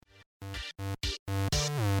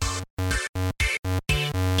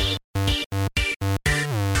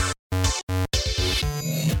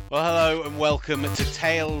Well, hello and welcome to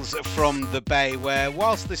Tales from the Bay, where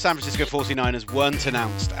whilst the San Francisco 49ers weren't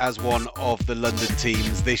announced as one of the London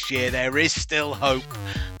teams this year, there is still hope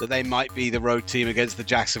that they might be the road team against the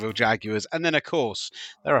Jacksonville Jaguars. And then, of course,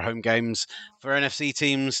 there are home games for NFC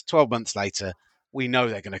teams 12 months later. We know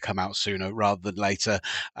they're going to come out sooner rather than later.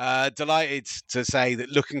 Delighted to say that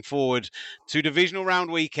looking forward to Divisional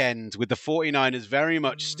Round weekend with the 49ers very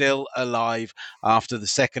much still alive after the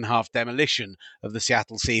second half demolition of the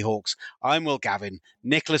Seattle Seahawks. I'm Gavin.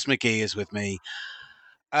 Nicholas McGee is with me.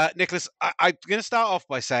 Nicholas, I'm going to start off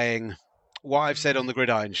by saying what I've said on the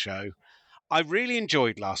Gridiron Show. I really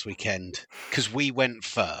enjoyed last weekend because we went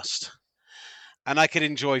first. And I could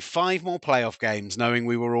enjoy 5 more playoff games knowing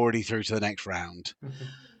we were already through to the next round.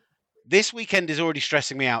 This weekend is already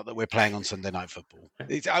stressing me out that we're playing on Sunday Night Football.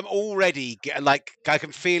 I'm already, I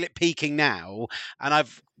can feel it peaking now, and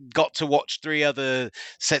I've got to watch 3 other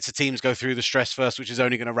sets of teams go through the stress first, which is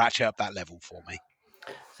only going to ratchet up that level for me.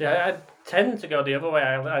 See, I tend to go the other way.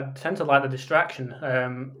 I tend to like the distraction.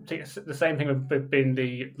 The same thing with being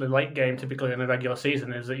the late game typically in the regular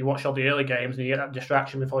season is that you watch all the early games and you get that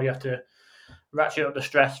distraction before you have to ratchet up the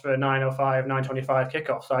stress for a 9:05, 9:25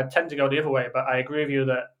 kickoff. So I tend to go the other way, but I agree with you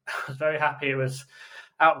that I was very happy it was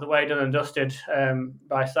out of the way, done and dusted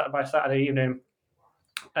by Saturday evening.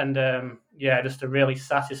 And just a really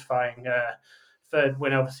satisfying third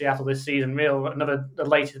win over Seattle this season. The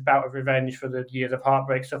latest bout of revenge for the years of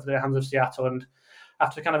heartbreak suffered at the hands of Seattle. And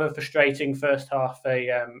after kind of a frustrating first half,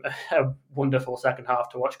 a wonderful second half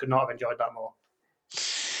to watch. Could not have enjoyed that more.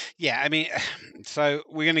 Yeah, I mean, so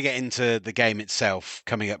we're going to get into the game itself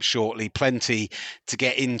coming up shortly. Plenty to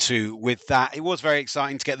get into with that. It was very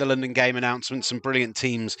exciting to get the London game announcement. Some brilliant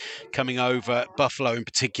teams coming over. Buffalo in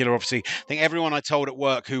particular, obviously. I think everyone I told at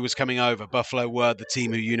work who was coming over, Buffalo were the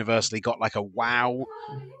team who universally got like a wow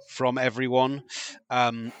from everyone.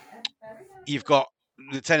 You've got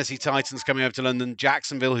the Tennessee Titans coming over to London,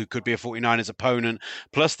 Jacksonville, who could be a 49ers opponent,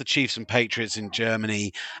 plus the Chiefs and Patriots in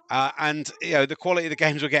Germany. And, the quality of the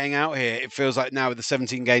games we're getting out here, it feels like now with the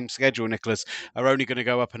 17-game schedule, Nicholas, are only going to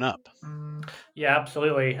go up and up. Yeah,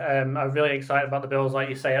 absolutely. I'm really excited about the Bills, like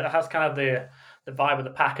you say. It has kind of the vibe of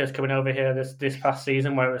the Packers coming over here this past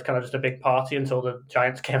season, where it was kind of just a big party until the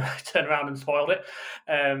Giants turned around and spoiled it.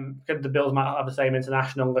 The Bills might have the same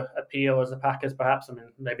international appeal as the Packers, perhaps. I mean,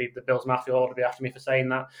 maybe the Bills Mafia ought to be after me for saying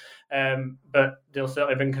that. But they'll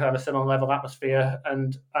certainly bring kind of a similar level atmosphere,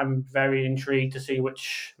 and I'm very intrigued to see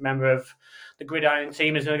which member of the Gridiron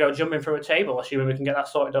team is going to go jumping through a table, assuming we can get that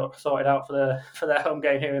sorted out for their home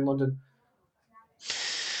game here in London.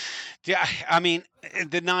 Yeah, I mean,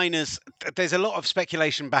 the Niners, there's a lot of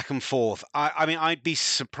speculation back and forth. I mean, I'd be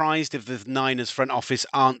surprised if the Niners front office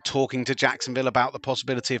aren't talking to Jacksonville about the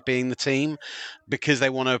possibility of being the team because they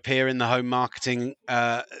want to appear in the home marketing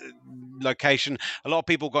location. A lot of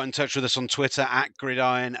people got in touch with us on Twitter at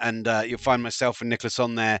Gridiron, and you'll find myself and Nicholas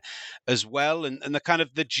on there as well. And the kind of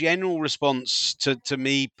the general response to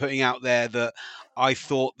me putting out there that I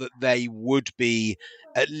thought that they would be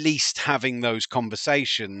at least having those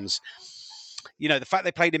conversations. The fact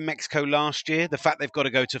they played in Mexico last year, the fact they've got to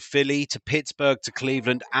go to Philly, to Pittsburgh, to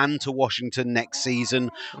Cleveland, and to Washington next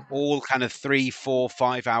season, all kind of 3, 4,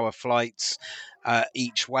 5 hour flights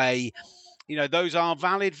each way. Those are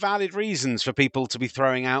valid reasons for people to be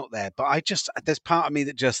throwing out there. But there's part of me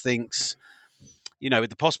that just thinks,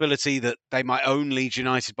 with the possibility that they might own Leeds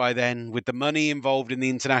United by then, with the money involved in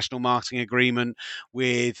the international marketing agreement,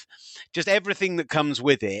 with just everything that comes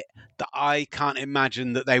with it, that I can't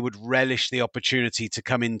imagine that they would relish the opportunity to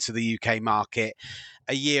come into the UK market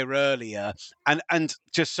a year earlier. And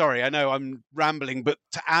just, sorry, I know I'm rambling, but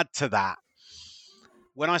to add to that,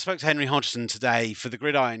 when I spoke to Henry Hodgson today for the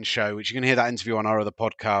Gridiron Show, which you can hear that interview on our other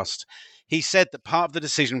podcast, he said that part of the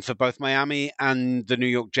decision for both Miami and the New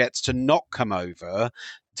York Jets to not come over,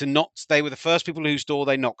 they were the first people whose door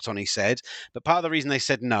they knocked on, he said. But part of the reason they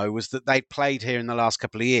said no was that they played here in the last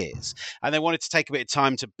couple of years. And they wanted to take a bit of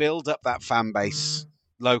time to build up that fan base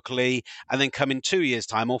locally and then come in 2 years'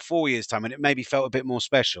 time or 4 years' time. And it maybe felt a bit more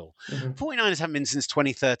special. 49ers haven't been since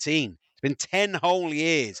 2013. Been 10 whole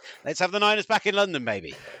years. Let's have the Niners back in London,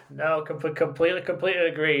 baby. No, completely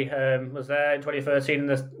agree. Was there in 2013 in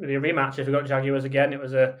the rematch. If we got Jaguars again, it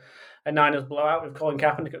was a Niners blowout with Colin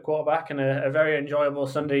Kaepernick at quarterback and a very enjoyable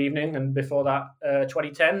Sunday evening. And before that,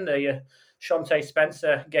 2010, the Shante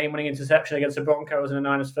Spencer game-winning interception against the Broncos in the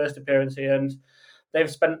Niners' first appearance here. And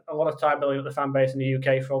they've spent a lot of time building up the fan base in the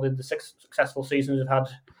UK for all the 6 successful seasons they've had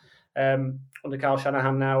under Kyle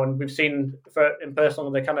Shanahan now, and we've seen in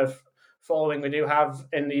person the kind of following we do have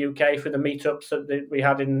in the UK for the meetups that we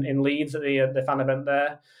had in Leeds at the fan event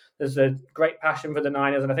there. There's a great passion for the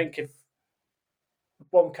Niners, and I think if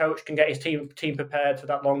one coach can get his team prepared for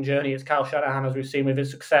that long journey, it's Kyle Shanahan, as we've seen with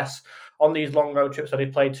his success on these long road trips that he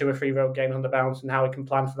played 2 or 3 road games on the bounce, and how he can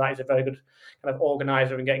plan for that. He's a very good kind of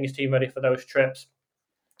organizer in getting his team ready for those trips.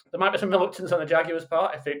 There might be some reluctance on the Jaguars'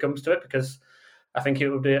 part if it comes to it, because I think it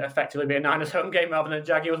would effectively be a Niners home game rather than a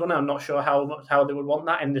Jaguars one. I'm not sure how they would want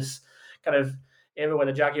that in this kind of era where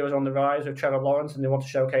the Jaguars are on the rise with Trevor Lawrence, and they want to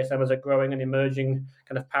showcase them as a growing and emerging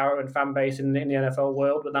kind of power and fan base in the NFL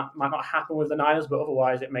world. But that might not happen with the Niners, but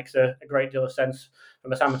otherwise it makes a great deal of sense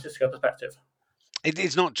from a San Francisco perspective.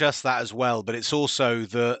 It's not just that as well, but it's also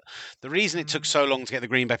the reason it took so long to get the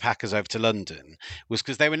Green Bay Packers over to London was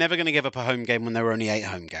because they were never going to give up a home game when there were only 8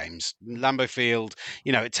 home games. Lambeau Field,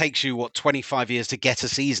 it takes you, 25 years to get a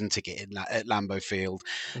season ticket at Lambeau Field.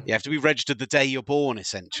 You have to be registered the day you're born,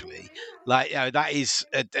 essentially. That is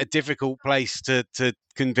a difficult place to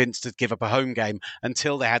convince to give up a home game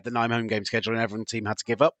until they had the 9 home game schedule and every team had to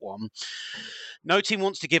give up one. No team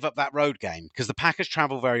wants to give up that road game because the Packers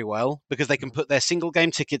travel very well, because they can put their single game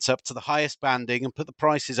tickets up to the highest banding and put the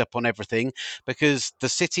prices up on everything, because the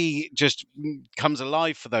city just comes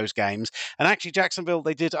alive for those games. And actually, Jacksonville,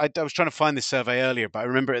 they did, I was trying to find this survey earlier, but I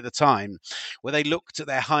remember at the time where they looked at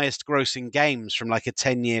their highest grossing games from like a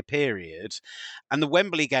 10-year period, and the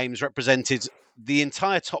Wembley games represented the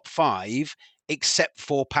entire top 5 except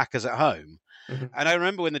for Packers at home. Mm-hmm. And I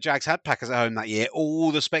remember when the Jags had Packers at home that year,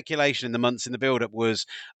 all the speculation in the months in the build-up was,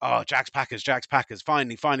 Jags Packers,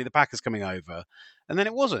 finally the Packers coming over. And then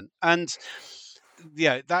it wasn't. And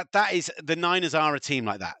that is, the Niners are a team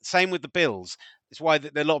like that. Same with the Bills. It's why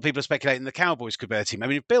a lot of people are speculating the Cowboys could be a team. I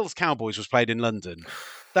mean, if Bills Cowboys was played in London,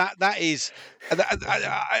 that is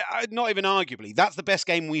not even arguably, that's the best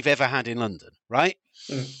game we've ever had in London, right?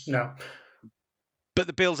 No. But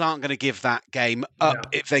the Bills aren't going to give that game up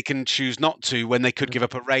if they can choose not to, when they could give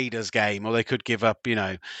up a Raiders game, or they could give up,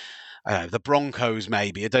 the Broncos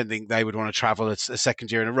maybe. I don't think they would want to travel a second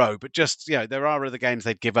year in a row. But just, there are other games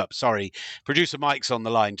they'd give up. Sorry, producer Mike's on the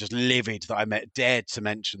line, just livid that I dared to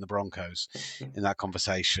mention the Broncos in that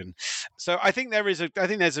conversation. So I think there's a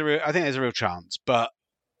real chance, but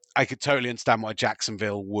I could totally understand why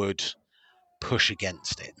Jacksonville would push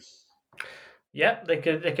against it. Yeah, they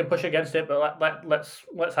could push against it, but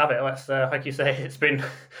let's have it. Let's like you say, it's been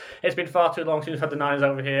far too long since we've had the Niners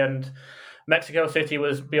over here, and Mexico City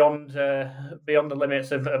was beyond the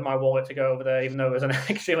limits of my wallet to go over there, even though it was an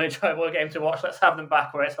extremely enjoyable game to watch. Let's have them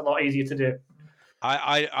back where it's a lot easier to do.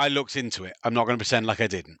 I looked into it. I'm not going to pretend like I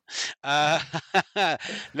didn't.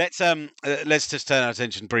 Let's just turn our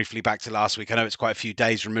attention briefly back to last week. I know it's quite a few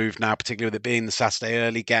days removed now, particularly with it being the Saturday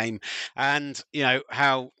early game, and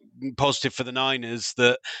how positive for the Niners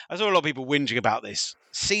that I saw a lot of people whinging about this.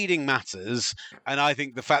 Seeding matters, and I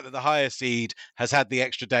think the fact that the higher seed has had the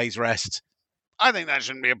extra day's rest, I think that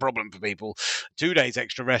shouldn't be a problem for people. 2 days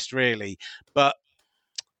extra rest, really. But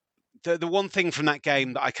the one thing from that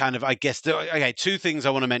game that 2 things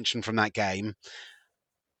I want to mention from that game.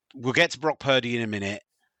 We'll get to Brock Purdy in a minute.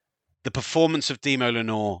 The performance of Demo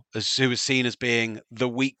Lenore, who was seen as being the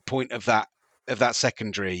weak point of that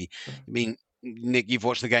secondary. I mean, Nick, you've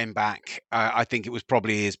watched the game back. I think it was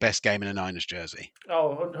probably his best game in a Niners jersey.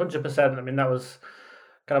 100%. I mean, that was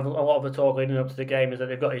kind of a lot of the talk leading up to the game, is that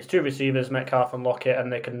they've got these 2 receivers, Metcalf and Lockett,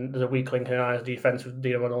 and there's a weak link in the Niners defense with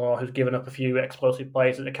Dino Lenore, who's given up a few explosive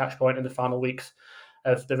plays at the catch point in the final weeks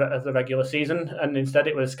of the regular season. And instead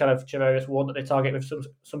it was kind of Charvarius Ward that they target with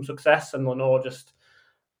some success, and Lenore just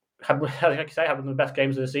had, like you say, had one of the best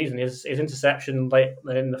games of the season. His interception late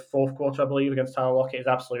in the 4th quarter, I believe, against Tyler Lockett is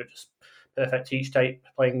absolute, just perfect teach tape,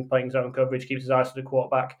 playing zone coverage, keeps his eyes to the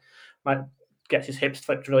quarterback, gets his hips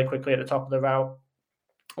flipped really quickly at the top of the route,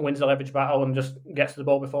 wins the leverage battle, and just gets to the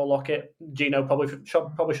ball before Lockett. Gino probably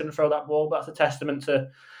shouldn't throw that ball, but that's a testament to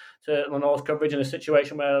Lenore's coverage in a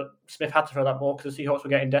situation where Smith had to throw that ball because the Seahawks were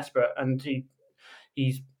getting desperate. And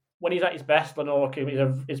he's when he's at his best, Lenore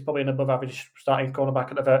is probably an above average starting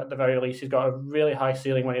cornerback at the very least. He's got a really high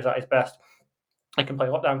ceiling when he's at his best. He can play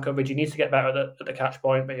lockdown coverage. He needs to get better at the catch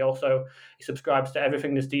point, but he subscribes to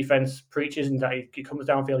everything this defense preaches, and that he comes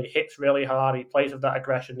downfield, he hits really hard, he plays with that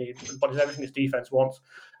aggression, he embodies everything this defense wants.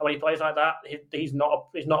 And when he plays like that, he's not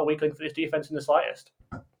a weakling for this defense in the slightest.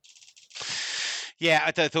 Yeah,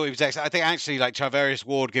 I thought he was excellent. I think actually, like Charvarius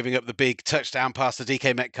Ward giving up the big touchdown pass to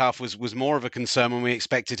DK Metcalf was more of a concern when we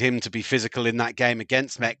expected him to be physical in that game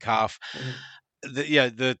against Metcalf. Mm-hmm.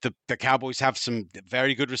 the Cowboys have some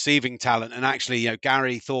very good receiving talent, and actually,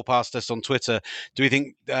 Gary Thorpe asked us on Twitter, do we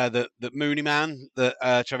think that Mooney Man,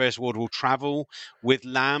 that Travis Ward will travel with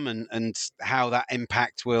Lamb, and how that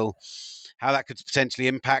could potentially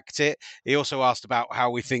impact it. He also asked about how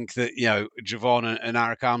we think that Javon and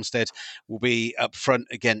Arik Armstead will be up front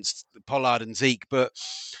against Pollard and Zeke, but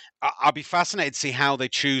I'll be fascinated to see how they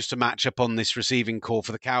choose to match up on this receiving core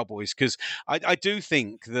for the Cowboys, because I do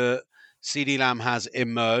think that CeeDee Lamb has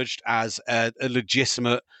emerged as a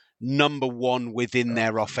legitimate number one within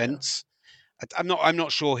their offense. I'm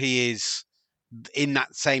not sure he is in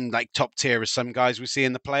that same top tier as some guys we see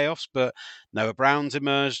in the playoffs, but Noah Brown's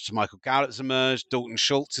emerged, Michael Gallup's emerged, Dalton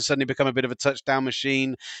Schultz has suddenly become a bit of a touchdown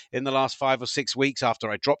machine in the last 5 or 6 weeks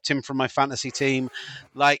after I dropped him from my fantasy team.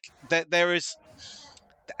 There is.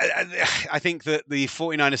 I think that the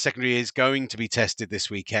 49ers secondary is going to be tested this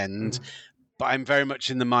weekend, but I'm very much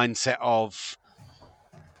in the mindset of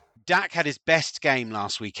Dak had his best game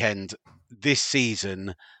last weekend this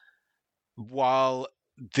season, while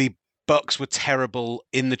the Bucks were terrible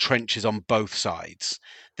in the trenches on both sides.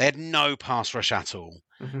 They had no pass rush at all.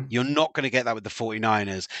 You're not going to get that with the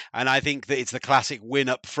 49ers. And I think that it's the classic win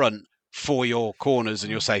up front for your corners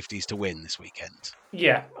and your safeties to win this weekend.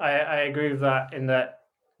 Yeah, I agree with that, in that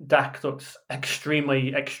Dak looks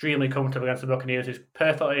extremely, extremely comfortable against the Buccaneers. He's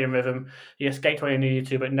perfectly in rhythm. He escaped when he needed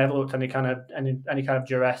to, but never looked any kind of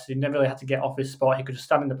duress. He never really had to get off his spot. He could just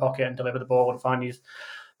stand in the pocket and deliver the ball and find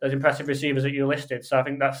those impressive receivers that you listed. So I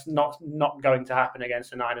think that's not going to happen against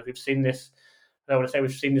the Niners. We've seen this. I don't want to say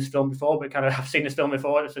we've seen this film before, but kind of have seen this film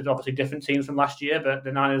before. It's obviously different teams from last year, but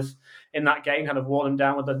the Niners in that game kind of wore them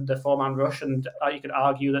down with the four-man rush, and you could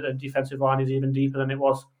argue that the defensive line is even deeper than it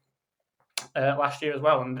was last year as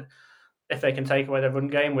well. And if they can take away their run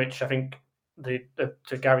game, which I think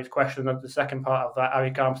to Gary's question, the second part of that,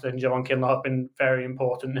 Arik Armstead and Javon Kinlaw have been very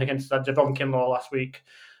important against that. Javon Kinlaw last week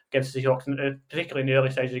against the Seahawks, particularly in the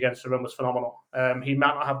early stages against the run, was phenomenal. He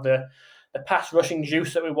might not have the pass rushing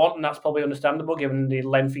juice that we want, and that's probably understandable given the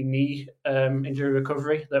lengthy knee injury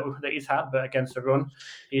recovery that he's had. But against the run,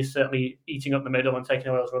 he's certainly eating up the middle and taking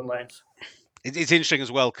away those run lanes. It's interesting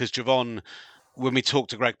as well, because Javon, when we talked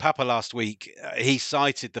to Greg Papa last week, he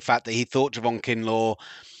cited the fact that he thought Javon Kinlaw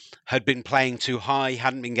had been playing too high,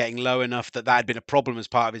 hadn't been getting low enough, that had been a problem as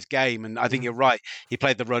part of his game. And I think you're right. He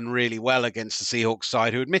played the run really well against the Seahawks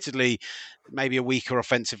side, who admittedly maybe a weaker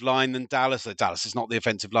offensive line than Dallas. Dallas is not the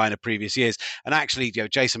offensive line of previous years. And actually,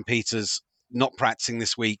 Jason Peters not practicing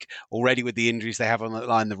this week already with the injuries they have on that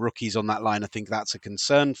line, the rookies on that line, I think that's a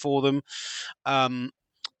concern for them.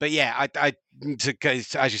 But yeah,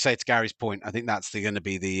 as you say, to Gary's point, I think that's going to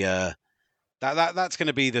be that's going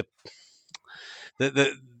to be the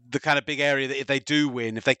kind of big area that if they do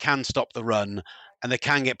win, if they can stop the run and they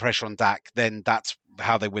can get pressure on Dak, then that's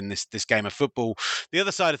how they win this game of football. The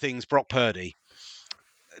other side of things, Brock Purdy,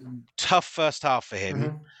 tough first half for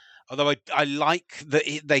him. Although I like that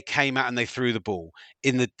they came out and they threw the ball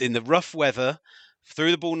in the rough weather.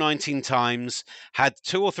 Threw the ball 19 times, had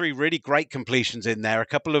 2 or 3 really great completions in there, a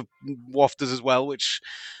couple of wafters as well, which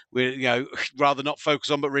we rather not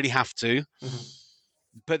focus on, but really have to.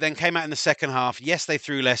 But then came out in the second half. Yes, they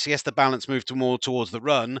threw less. Yes, the balance moved more towards the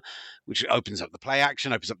run, which opens up the play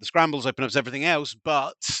action, opens up the scrambles, opens up everything else.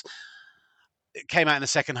 But it came out in the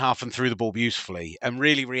second half and threw the ball beautifully and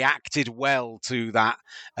really reacted well to that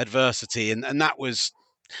adversity. And that was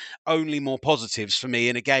only more positives for me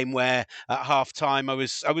in a game where at halftime I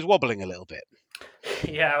was wobbling a little bit.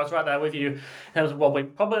 Yeah, I was right there with you. I was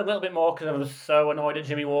wobbling probably a little bit more because I was so annoyed at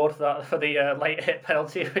Jimmy Ward for the late hit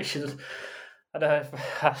penalty, which is,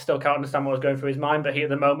 I still can't understand what was going through his mind, but he at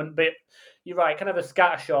the moment. But you're right, kind of a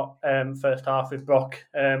scattershot first half with Brock,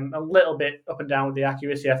 a little bit up and down with the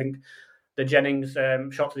accuracy. I think the Jennings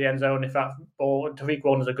shot to the end zone, if that ball, Tariq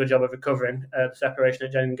Warren does a good job of recovering the separation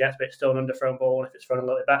that Jennings gets, but it's still an underthrown ball, and if it's thrown a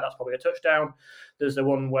little bit back, that's probably a touchdown. There's the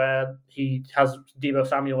one where he has Deebo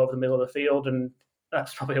Samuel over the middle of the field, and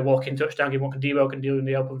that's probably a walk-in touchdown, given what Deebo can do in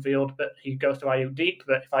the open field, but he goes to Ayuk deep,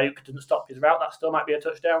 but if Ayuk doesn't stop his route, that still might be a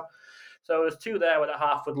touchdown. So there's 2 there where the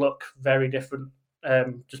half would look very different,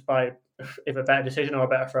 just by if a better decision or a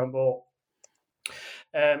better thrown ball.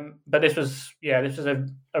 But this was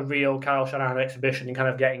a real Kyle Shanahan exhibition in kind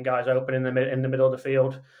of getting guys open in the middle of the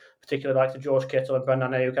field, particularly like to George Kittle and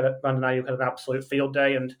Brandon Ayuk. Brandon Ayuk had an absolute field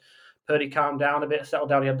day, and Purdy calmed down a bit, settled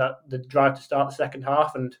down. He had the drive to start the second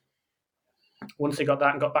half, and once he got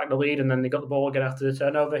that and got back the lead, and then they got the ball again after the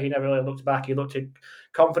turnover, he never really looked back. He looked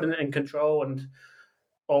confident in control and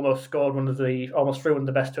almost threw one of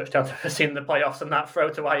the best touchdowns I've ever seen in the playoffs, and that throw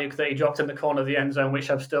to Ayuk that he dropped in the corner of the end zone, which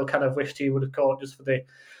I've still kind of wished he would have caught just for the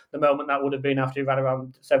the moment that would have been after he ran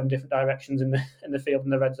around 7 different directions in the field in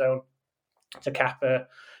the red zone to cap a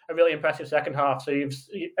really impressive second half. So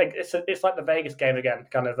it's like the Vegas game again,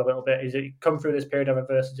 kind of a little bit. He's come through this period of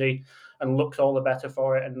adversity and looks all the better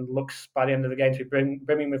for it, and looks by the end of the game to be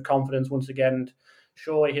brimming with confidence once again. And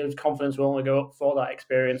surely his confidence will only go up for that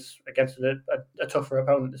experience against a tougher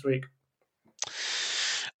opponent this week.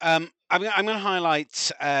 I'm going to highlight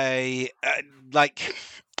something that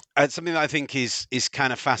I think is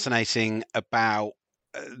kind of fascinating about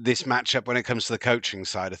this matchup when it comes to the coaching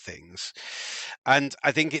side of things. And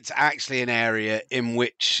I think it's actually an area in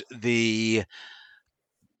which the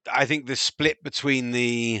split between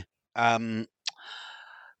the kind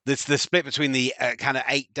of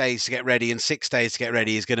 8 days to get ready and 6 days to get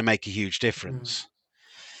ready is going to make a huge difference.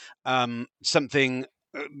 Something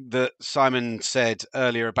that Simon said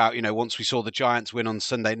earlier about, once we saw the Giants win on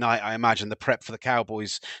Sunday night, I imagine the prep for the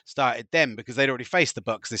Cowboys started then, because they'd already faced the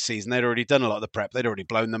Bucs this season. They'd already done a lot of the prep. They'd already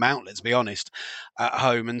blown them out, let's be honest, at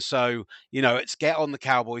home. And so, it's get on the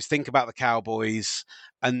Cowboys, think about the Cowboys.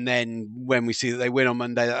 And then when we see that they win on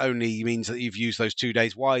Monday, that only means that you've used those 2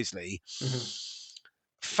 days wisely.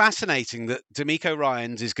 Fascinating that D'Amico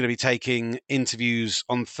Ryans is going to be taking interviews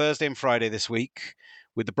on Thursday and Friday this week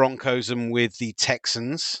with the Broncos and with the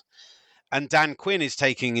Texans. And Dan Quinn is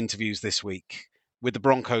taking interviews this week with the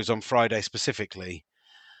Broncos on Friday specifically.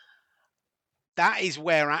 That is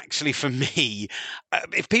where actually, for me,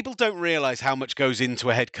 if people don't realize how much goes into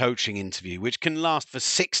a head coaching interview, which can last for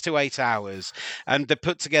 6 to 8 hours, and they're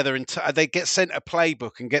put together and they get sent a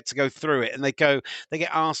playbook and get to go through it, and they get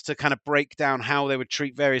asked to kind of break down how they would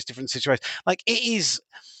treat various different situations. Like, it is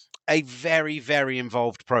a very, very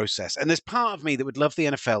involved process. And there's part of me that would love the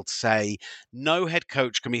NFL to say no head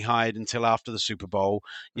coach can be hired until after the Super Bowl.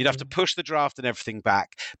 You'd have to push the draft and everything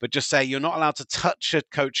back, but just say you're not allowed to touch a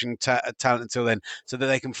coaching talent until then, so that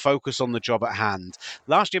they can focus on the job at hand.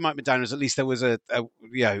 Last year, Mike McDaniels, at least there was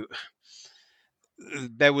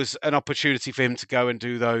there was an opportunity for him to go and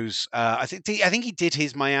do those. I think he did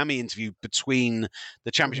his Miami interview between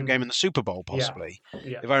the championship game and the Super Bowl, possibly,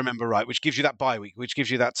 if I remember right, which gives you that bye week, which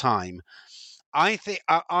gives you that time. I think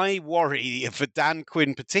I worry for Dan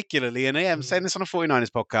Quinn particularly, and I'm saying this on a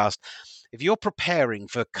 49ers podcast, if you're preparing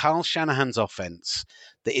for Kyle Shanahan's offense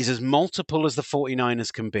that is as multiple as the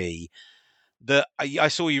 49ers can be. I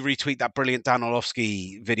saw you retweet that brilliant Dan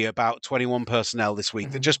Orlovsky video about 21 personnel this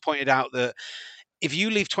week that just pointed out that if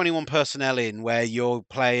you leave 21 personnel in where you're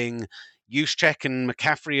playing Juszczyk and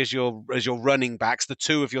McCaffrey as your running backs, the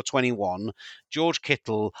two of your 21, George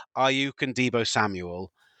Kittle, Ayuk, and Deebo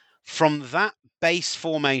Samuel, from that base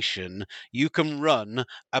formation, you can run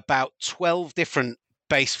about 12 different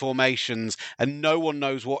base formations and no one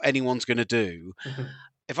knows what anyone's going to do.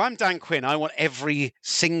 If I'm Dan Quinn, I want every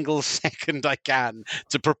single second I can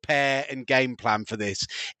to prepare and game plan for this.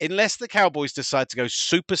 Unless the Cowboys decide to go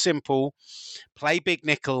super simple, play big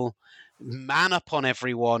nickel, man up on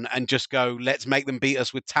everyone, and just go, let's make them beat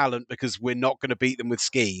us with talent because we're not going to beat them with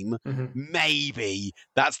scheme. Maybe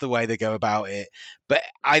that's the way they go about it. But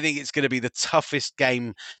I think it's going to be the toughest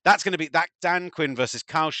game. That's going to be that Dan Quinn versus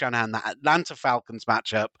Kyle Shanahan, that Atlanta Falcons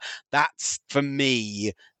matchup. That's, for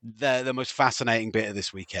me, the most fascinating bit of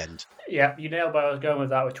this weekend. Yeah, you nailed where I was going with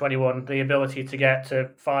that with 21. The ability to get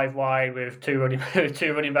to 5 wide with two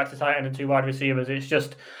running backs, a tight end, and 2 wide receivers. It's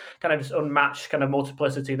just kind of this unmatched kind of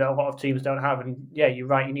multiplicity that a lot of teams don't have. And yeah, you're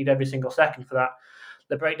right. You need every single second for that.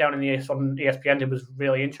 The breakdown on ESPN was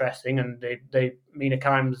really interesting, and Mina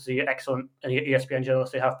Kimes, the excellent ESPN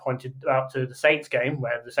journalist, they have pointed out to the Saints game,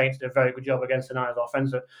 where the Saints did a very good job against the Niners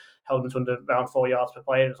offense, held them to under around 4 yards per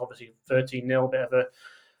play. It was obviously 13-0, bit of a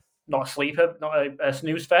not a sleeper, not a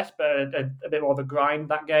snooze fest, but a bit more of a grind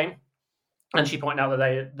that game. And she pointed out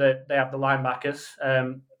that they have the linebackers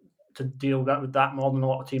to deal with that more than a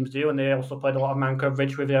lot of teams do, and they also played a lot of man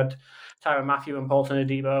coverage with Tyrann Mathieu and Paulson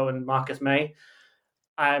Adebo and Marcus May.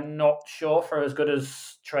 I'm not sure, for as good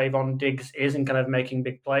as Trayvon Diggs is in kind of making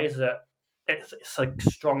big plays, that it's a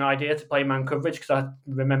strong idea to play man coverage, because I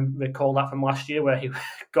recall that from last year where he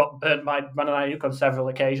got burnt by Brandon Ayuk on several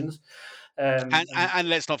occasions. And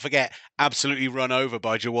let's not forget, absolutely run over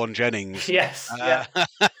by Jawan Jennings. Yes, on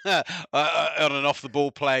an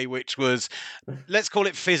off-the-ball play, which was, let's call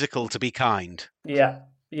it physical to be kind. Yeah.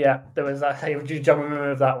 There was that. Do you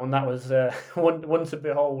remember that one? That was one to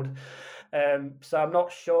behold. So I'm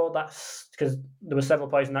not sure that's because there were several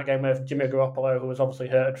plays in that game where Jimmy Garoppolo, who was obviously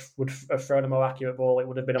hurt, would have thrown a more accurate ball. It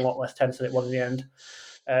would have been a lot less tense than it was in the end.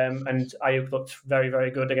 And Ayuk looked very,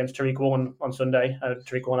 very good against Tariq Woolen on Sunday.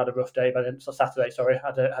 Tariq Woolen had a rough day, but Saturday, sorry,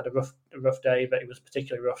 had a rough day, but it was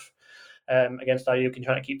particularly rough against Ayuk and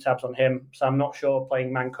trying to keep tabs on him. So I'm not sure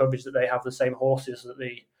playing man coverage that they have the same horses that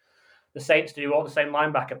the Saints do, all the same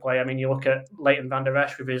linebacker play. I mean, you look at Leighton Van Der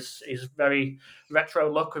Esch with his very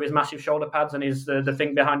retro look with his massive shoulder pads and his the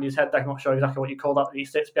thing behind his head. I'm not sure exactly what you call that. He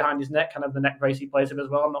sits behind his neck, kind of the neck brace he plays with as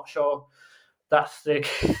well. I'm not sure that's the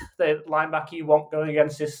linebacker you want going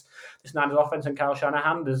against this Niners offense and Kyle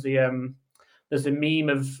Shanahan. There's the meme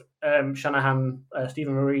of Shanahan.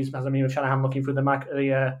 Stephen Ruiz has a meme of Shanahan looking through the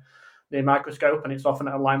microscope, and it's often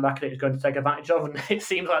a linebacker that he's going to take advantage of. And it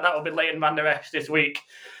seems like that will be Leighton Van Der Esch this week.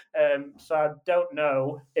 So I don't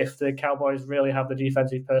know if the Cowboys really have the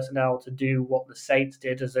defensive personnel to do what the Saints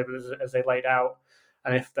did as they laid out,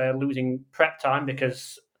 and if they're losing prep time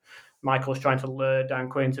because Michael's trying to lure Dan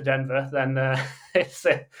Quinn to Denver, then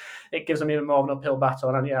it gives them even more of an uphill battle.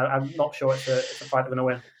 And I'm not sure it's a fight they're going to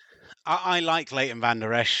win. I like Leighton Van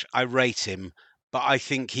Der Esch. I rate him, but I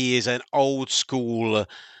think he is an old school.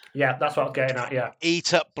 Yeah, that's what I'm getting at. Yeah,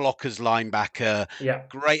 eat up blockers linebacker. Yeah,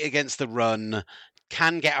 great against the run.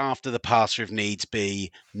 Can get after the passer if needs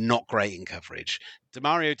be, not great in coverage.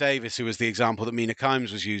 Demario Davis, who was the example that Mina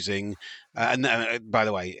Kimes was using, and by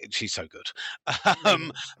the way, she's so good.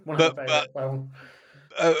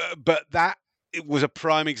 But that it was a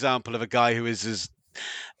prime example of a guy who is as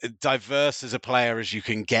diverse as a player as you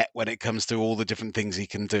can get when it comes to all the different things he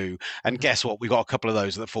can do. And guess what? We've got a couple of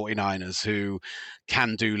those at the 49ers who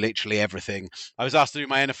can do literally everything. I was asked to do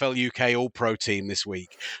my NFL UK All-Pro team this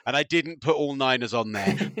week, and I didn't put all Niners on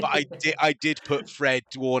there, but I did put Fred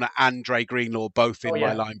Warner and Dre Greenlaw both in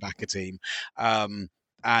my linebacker team.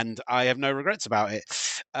 And I have no regrets about it.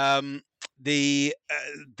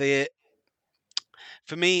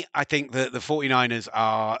 For me, I think that the 49ers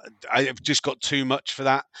I've just got too much for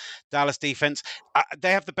that Dallas defense.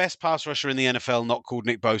 They have the best pass rusher in the NFL, not called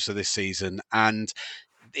Nick Bosa this season, and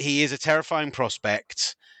he is a terrifying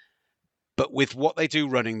prospect. But with what they do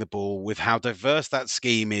running the ball, with how diverse that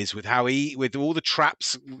scheme is, with all the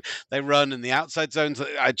traps they run and the outside zones that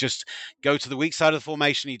I just go to the weak side of the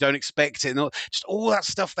formation, you don't expect it, and just all that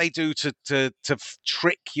stuff they do to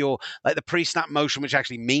trick your, like the pre-snap motion, which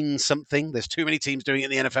actually means something. There's too many teams doing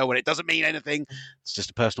it in the NFL when it doesn't mean anything. It's just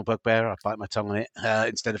a personal bugbear. I bite my tongue on it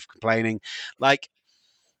instead of complaining.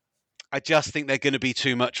 I just think they're going to be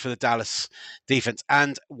too much for the Dallas defense.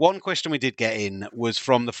 And one question we did get in was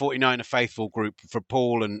from the 49er faithful group, for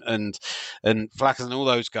Paul and Flackers and all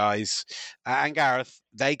those guys, and Gareth.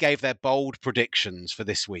 They gave their bold predictions for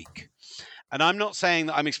this week. And I'm not saying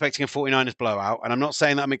that I'm expecting a 49ers blowout, and I'm not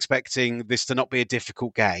saying that I'm expecting this to not be a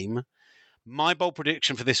difficult game. My bold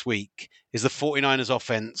prediction for this week is the 49ers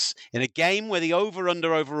offense in a game where the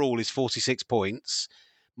over-under overall is 46 points.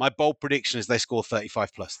 My bold prediction is they score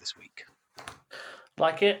 35 plus this week.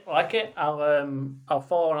 Like it. I'll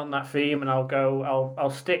follow on that theme, and I'll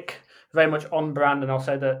stick very much on brand, and I'll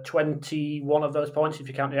say that 21 of those points, if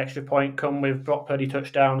you count the extra point, come with Brock Purdy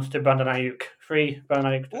touchdowns to Brandon Ayuk. 3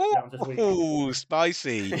 Brandon Ayuk touchdowns this week. Ooh,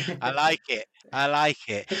 spicy! I like it. I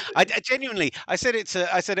genuinely, I said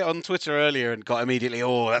it on Twitter earlier and got immediately,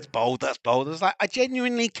 oh, that's bold. I was like, I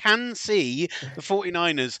genuinely can see the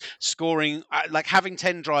 49ers scoring, like having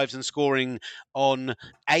 10 drives and scoring on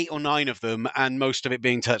 8 or 9 of them, and most of it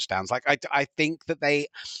being touchdowns. Like I think the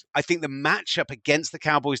matchup against the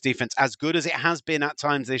Cowboys defense, as good as it has been at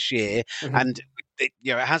times this year, and it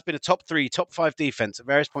has been a top 3, top 5 defense at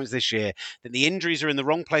various points this year, that the injuries are in the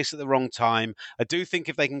wrong place at the wrong time. I do think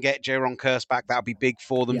if they can get Jaron Kearse back, that'll be big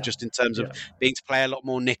for them, just in terms of being to play a lot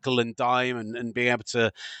more nickel and dime and being able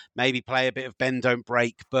to maybe play a bit of bend, don't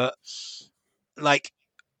break. But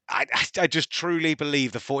I just truly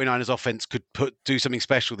believe the 49ers offense could do something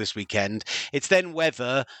special this weekend. It's then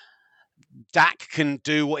whether Dak can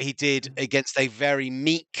do what he did against a very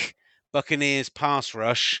meek Buccaneers pass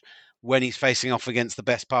rush when he's facing off against the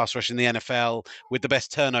best pass rush in the NFL, with the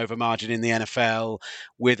best turnover margin in the NFL,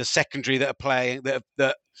 with a secondary that are playing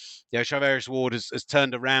that Charvarius Ward has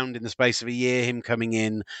turned around in the space of a year, him coming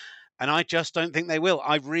in. And I just don't think they will.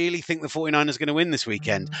 I really think the 49ers are going to win this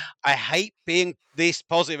weekend. I hate being this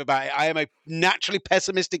positive about it. I am a naturally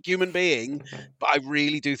pessimistic human being, but I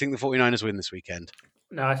really do think the 49ers win this weekend.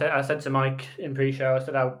 No, I said to Mike in pre-show, I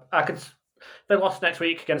said I could. If they lost next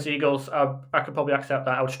week against the Eagles, I could probably accept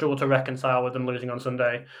that. I would struggle to reconcile with them losing on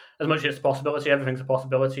Sunday. As much as it's a possibility, everything's a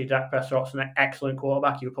possibility. Dak Prescott's an excellent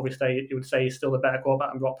quarterback. You would say he's still the better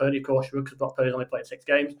quarterback than Brock Purdy, of course, because Brock Purdy's only played 6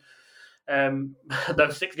 games.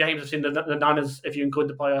 Those 6 games have seen the Niners, if you include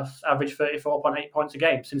the playoffs, average 34.8 points a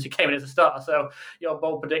game since he came in as a starter. So your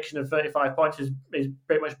bold prediction of 35 points is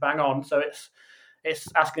pretty much bang on. So it's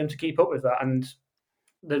asking him to keep up with that. And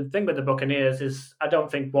the thing with the Buccaneers is I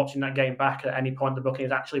don't think watching that game back at any point the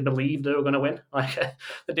Buccaneers actually believed they were going to win. Like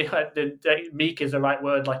meek is the right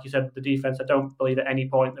word, like you said. The defense, I don't believe at any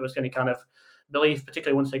point there was any kind of belief,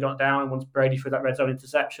 particularly once they got down, once Brady threw that red zone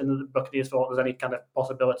interception. The Buccaneers thought there's any kind of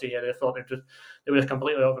possibility here. They thought they were just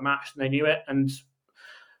completely overmatched, and they knew it. And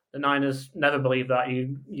the Niners never believe that.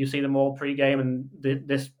 You see them all pre-game, and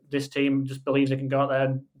this team just believes they can go out there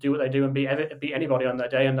and do what they do and beat anybody on their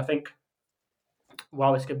day. And I think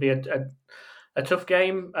while this could be a tough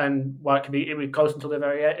game, and while it be close until the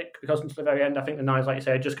very end, I think the Niners, like you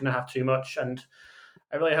say, are just going to have too much. And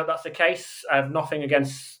I really hope that's the case. I have nothing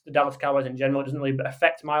against the Dallas Cowboys in general. It doesn't really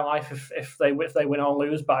affect my life if they win or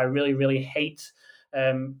lose. But I really, really hate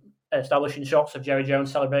establishing shots of Jerry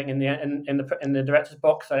Jones celebrating in the director's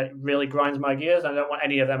box. It really grinds my gears. I don't want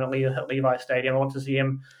any of them at Levi Stadium. I want to see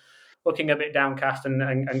him looking a bit downcast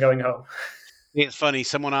and going home. It's funny.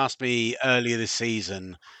 Someone asked me earlier this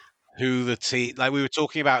season who the team, like we were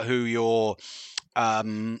talking about who your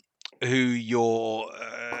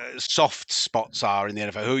soft spots are in the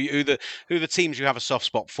NFL, who the teams you have a soft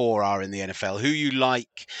spot for are in the NFL, who you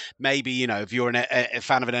like, maybe, if you're a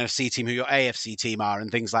fan of an NFC team, who your AFC team are, and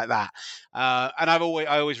things like that. And I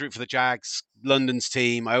always root for the Jags, London's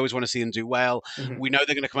team. I always want to see them do well. Mm-hmm. We know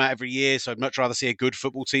they're going to come out every year, so I'd much rather see a good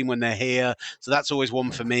football team when they're here. So that's always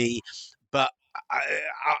one for me. But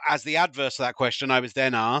as the adverse to that question, I was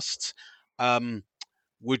then asked,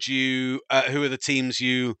 would you? Who are the teams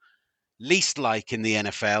you least like in the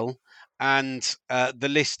NFL? And the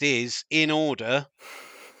list is, in order,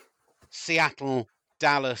 Seattle,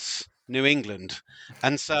 Dallas, New England.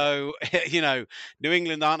 And so, New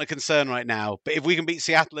England aren't a concern right now. But if we can beat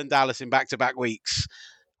Seattle and Dallas in back-to-back weeks,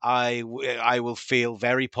 I will feel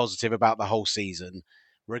very positive about the whole season,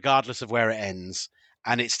 regardless of where it ends.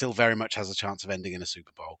 And it still very much has a chance of ending in a Super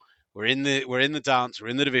Bowl. We're in the dance. We're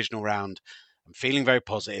in the divisional round. I'm feeling very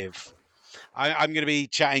positive. I'm going to be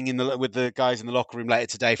chatting with the guys in the locker room later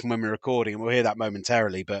today from when we're recording, and we'll hear that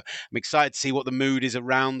momentarily. But I'm excited to see what the mood is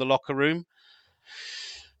around the locker room.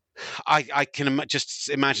 I can just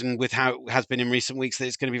imagine with how it has been in recent weeks that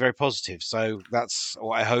it's going to be very positive. So that's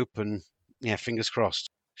what I hope, and fingers crossed.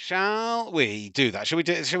 Shall we do that? Shall we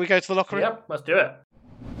go to the locker room? Yep, let's do it.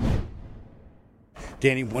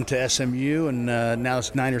 Danny went to SMU, and now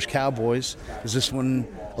it's Niners Cowboys. Is this one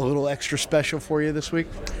a little extra special for you this week?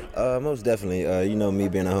 Most definitely. Me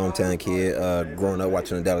being a hometown kid, growing up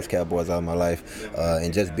watching the Dallas Cowboys all my life,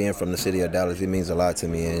 and just being from the city of Dallas, it means a lot to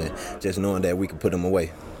me, and just knowing that we could put them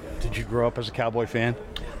away. Did you grow up as a Cowboy fan?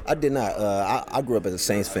 I did not. I grew up as a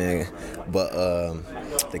Saints fan, but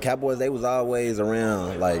the Cowboys, they was always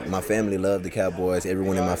around. Like, my family loved the Cowboys.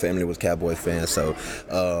 Everyone in my family was Cowboys fans. So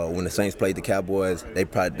when the Saints played the Cowboys,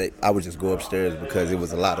 I would just go upstairs because it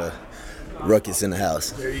was a lot of ruckus in the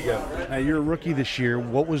house. There you go. Now, you're a rookie this year.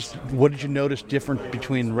 What did you notice different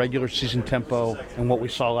between regular season tempo and what we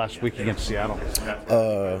saw last week against Seattle?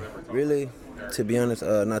 Really? To be honest,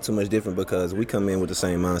 not too much different because we come in with the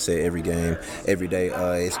same mindset every game, every day.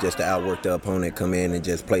 It's just to outwork the opponent, come in and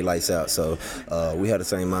just play lights out. So we had the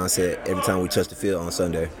same mindset every time we touched the field on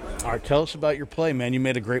Sunday. All right, tell us about your play, man. You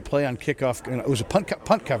made a great play on kickoff. It was a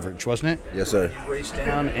punt coverage, wasn't it? Yes, sir. You raced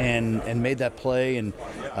down and made that play and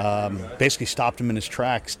basically stopped him in his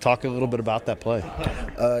tracks. Talk a little bit about that play.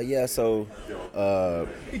 So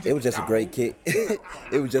it was just a great kick.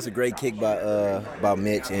 It was just a great kick by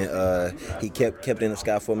Mitch, and he kept it in the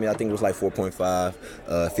sky for me. I think it was like 4.5,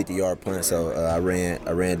 50-yard punt. So I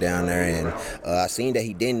ran down there, and I seen that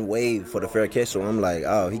he didn't wave for the fair catch. So I'm like,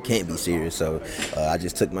 oh, he can't be serious. So I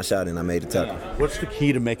just took my shot and I made the tackle. What's the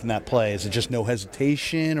key to making that play? Is it just no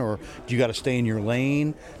hesitation, or do you got to stay in your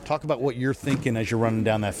lane? Talk about what you're thinking as you're running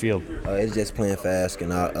down that field. It's just playing fast and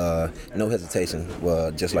no hesitation.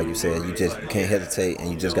 Well, just like you said, you can't hesitate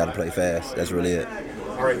and you just got to play fast. That's really it.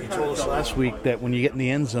 All right, you told us last week that when you get in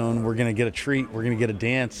the end zone, we're going to get a treat. We're going to get a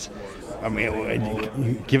dance. I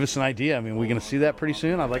mean, give us an idea. I mean, we're going to see that pretty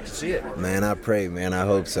soon. I'd like to see it. Man, I pray, man. I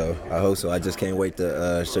hope so. I just can't wait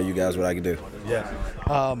to show you guys what I can do. Yeah.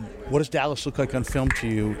 What does Dallas look like on film to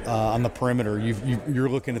you on the perimeter? You're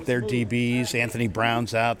looking at their DBs. Anthony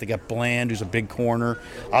Brown's out. They got Bland, who's a big corner.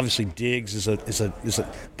 Obviously, Diggs is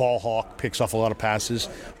a ball hawk, picks off a lot of passes.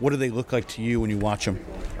 What do they look like to you when you watch them?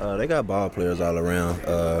 They got ball players all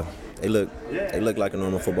around. They look like a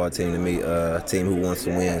normal football team to me, a team who wants to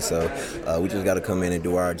win. So we just got to come in and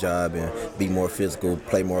do our job and be more physical,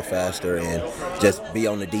 play more faster, and just be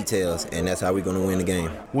on the details. And that's how we're going to win the game.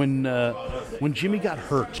 When Jimmy got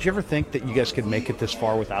hurt, did you ever think that you guys could make it this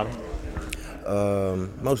far without him?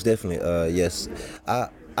 Most definitely, yes.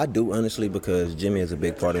 I do, honestly, because Jimmy is a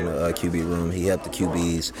big part in the QB room. He helped the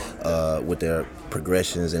QBs with their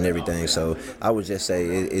progressions and everything. So I would just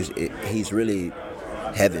say he's really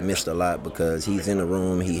haven't missed a lot because he's in the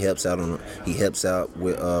room. He helps out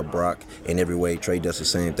with Brock in every way. Trey does the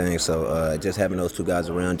same thing. So just having those two guys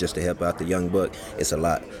around just to help out the young buck, it's a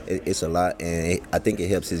lot. It's a lot, and I think it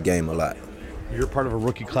helps his game a lot. You're part of a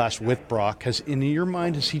rookie class with Brock. In your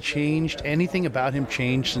mind, has he changed? Anything about him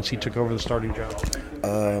changed since he took over the starting job?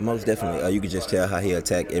 Most definitely. You can just tell how he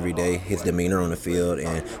attacked every day, his demeanor on the field,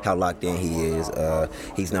 and how locked in he is.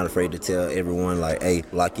 He's not afraid to tell everyone, like, hey,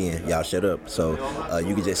 lock in, y'all shut up. So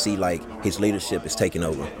you can just see, like, his leadership is taking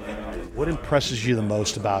over. What impresses you the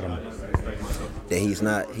most about him? That he's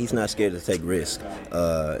not scared to take risks.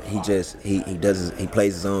 He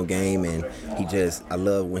plays his own game, and I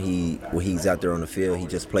love when he's out there on the field. He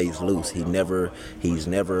just plays loose. He's never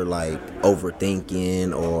like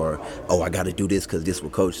overthinking or I got to do this because this is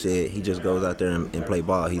what coach said. He just goes out there and play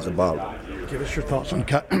ball. He's a baller. Give us your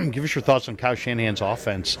thoughts on Kyle Shanahan's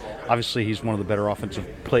offense. Obviously, he's one of the better offensive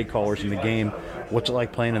play callers in the game. What's it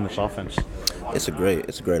like playing in this offense? It's a great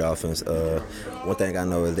offense. One thing I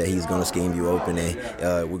know is that he's going to scheme you open,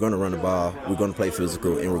 and we're going to run the ball. We're going to play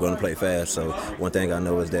physical, and we're going to play fast. So one thing I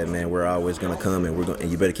know is that, man, we're always going to come,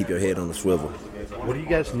 and you better keep your head on the swivel. What do you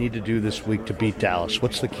guys need to do this week to beat Dallas?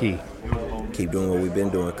 What's the key? Keep doing what we've been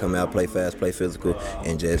doing. Come out, play fast, play physical,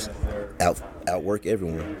 and just outwork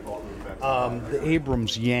everyone. The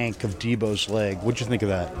Abrams yank of Debo's leg. What'd you think of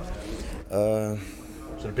that?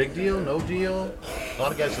 Is it a big deal? No deal? A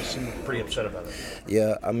lot of guys have seemed pretty upset about it.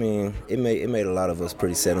 Yeah, I mean, it made a lot of us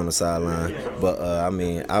pretty set on the sideline. But I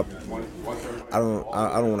mean, I don't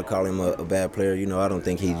want to call him a bad player. You know, I don't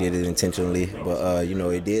think he did it intentionally. But you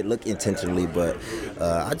know, it did look intentionally. But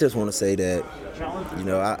I just want to say that, you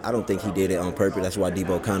know, I don't think he did it on purpose. That's why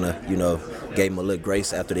Debo kind of, you know, gave him a little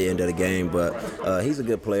grace after the end of the game. But he's a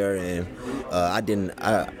good player, and I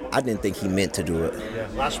didn't think he meant to do it. Yeah,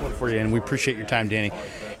 last one for you, and we appreciate your time, Danny.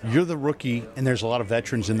 You're the rookie, and there's a lot of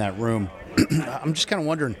veterans in that room. I'm just kind of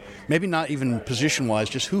wondering, maybe not even position-wise,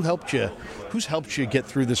 just who's helped you get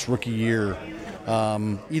through this rookie year,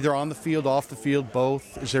 either on the field, off the field,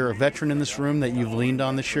 both? Is there a veteran in this room that you've leaned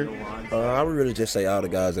on this year? I would really just say all the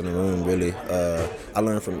guys in the room, really. I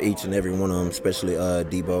learned from each and every one of them, especially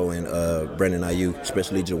Debo and Brandon Ayuk,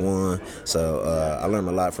 especially Jawan. So I learned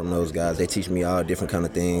a lot from those guys. They teach me all different kind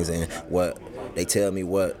of things, and they tell me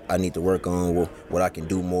what I need to work on, what I can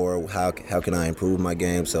do more, how can I improve my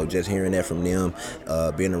game. So just hearing that from them,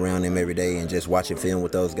 being around them every day and just watching film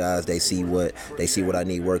with those guys, they see what I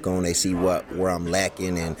need work on. They see where I'm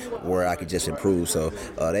lacking and where I could just improve. So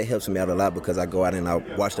that helps me out a lot because I go out and I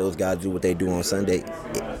watch those guys do what they do on Sunday,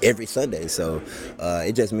 every Sunday. So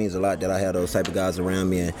it just means a lot that I have those type of guys around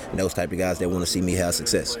me and those type of guys that want to see me have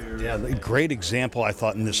success. Yeah, a great example, I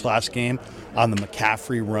thought, in this last game on the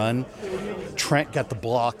McCaffrey run. Trent got the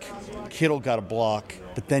block, Kittle got a block,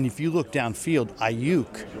 but then if you look downfield,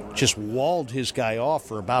 Ayuk just walled his guy off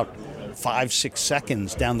for about 5-6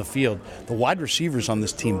 seconds down the field. The wide receivers on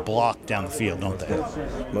this team block down the field, don't they?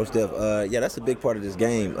 Most of, yeah, that's a big part of this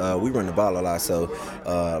game. We run the ball a lot, so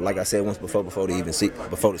like I said once before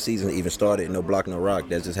the season even started, no block, no rock.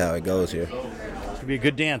 That's just how it goes here. It's gonna be a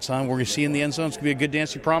good dance, huh? We're gonna see you in the end zone. It's gonna be a good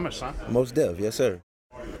dance, you promise, huh? Most def, yes, sir.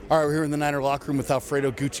 All right, we're here in the Niner locker room with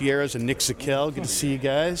Alfredo Gutierrez and Nick Zakel. Good to see you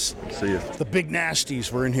guys. See you. The big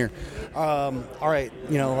nasties, we're in here. All right,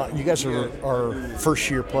 you know, you guys are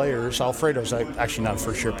first-year players. Alfredo's actually not a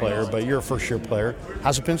first-year player, but you're a first-year player.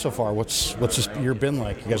 How's it been so far? What's this year been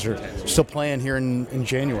like? You guys are still playing here in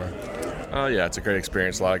January. Yeah, it's a great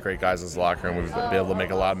experience. A lot of great guys in this locker room. We've been able to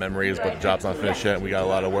make a lot of memories, but the job's not finished yet. We got a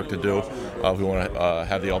lot of work to do. We want to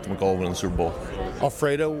have the ultimate goal of winning the Super Bowl.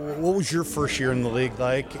 Alfredo, what was your first year in the league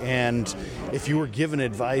like? And if you were given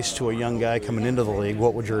advice to a young guy coming into the league,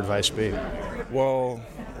 what would your advice be? Well,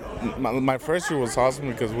 my first year was awesome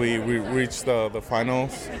because we reached the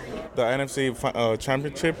finals, the NFC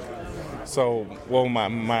championship. So, well,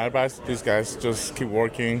 my advice to these guys, just keep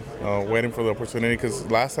working, waiting for the opportunity. Because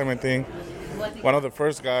last time, I think, one of the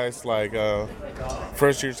first guys,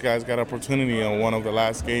 first year's guys got opportunity on one of the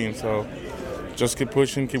last games. So just keep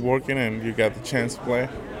pushing, keep working, and you got the chance to play.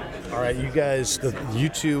 All right, you guys, you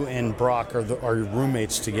two and Brock are your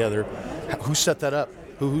roommates together. Who set that up?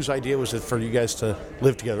 Whose idea was it for you guys to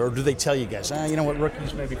live together? Or do they tell you guys, you know what,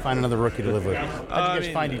 rookies, maybe find another rookie to live with? How did you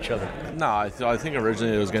guys find each other? No, I think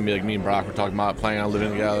originally it was going to be like me and Brock were talking about planning on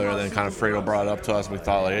living together, and then kind of Fredo brought it up to us, and we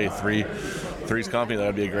thought, like, hey, three Three's Company,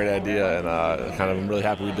 that'd be a great idea. And I'm really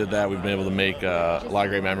happy we did that. We've been able to make a lot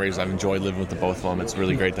of great memories. I've enjoyed living with the both of them. It's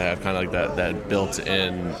really great to have kind of like that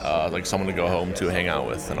built-in, like someone to go home to hang out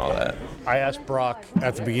with and all that. I asked Brock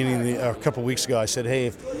at the beginning a couple of weeks ago. I said,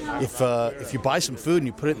 "Hey, if you buy some food and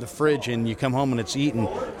you put it in the fridge and you come home and it's eaten,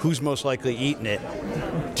 who's most likely eating it?"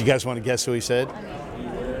 Do you guys want to guess who he said?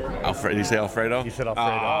 Did you say Alfredo? He said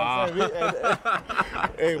Alfredo.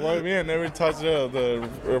 Hey, well, me, I never touched the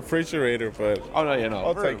refrigerator, but Oh no, you know.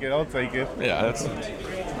 I'll take it. Yeah, that's.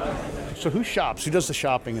 So who shops? Who does the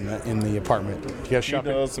shopping in the apartment? Do you guys He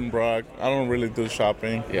shopping? does some Brock. I don't really do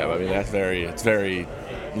shopping. Yeah, but I mean it's very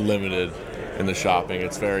limited in the shopping.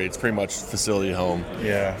 It's pretty much facility home.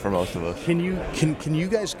 Yeah. For most of us. Can you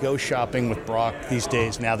guys go shopping with Brock these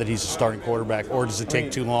days now that he's a starting quarterback, or does it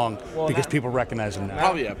take too long because people recognize him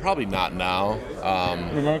now? Probably not now.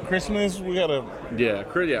 Remember Christmas? We got a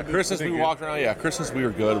Christmas we walked around. Yeah, Christmas we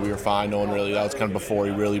were good. We were fine. No one really. That was kind of before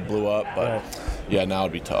he really blew up. But yeah, now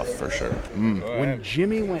it'd be tough for sure. When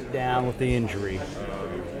Jimmy went down with the injury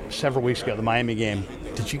several weeks ago, the Miami game,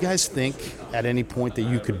 did you guys think at any point that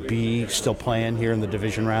you could be still playing here in the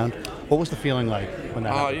division round? What was the feeling like when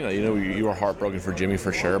that happened? You were heartbroken for Jimmy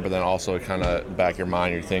for sure, but then also kind of back of your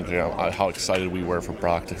mind, you're thinking how excited we were for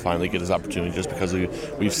Brock to finally get his opportunity, just because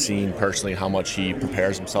we've seen personally how much he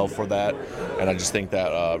prepares himself for that, and I just think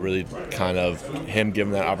that really kind of him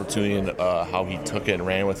giving that opportunity and how he took it and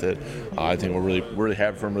ran with it, I think we're really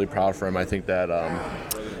happy for him, really proud for him. I think that.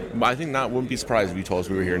 Wouldn't be surprised if you told us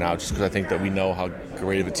we were here now, just because I think that we know how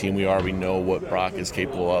great of a team we are. We know what Brock is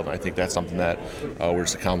capable of. And I think that's something that we're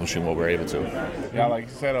just accomplishing what we're able to. Yeah, like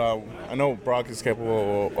you said, I know Brock is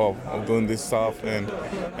capable of doing this stuff,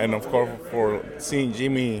 and of course for seeing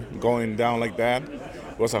Jimmy going down like that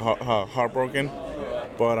was heartbroken.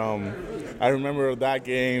 But I remember that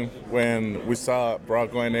game when we saw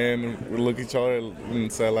Brock going in, we looked at each other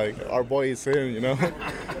and said, like, our boy is him, you know?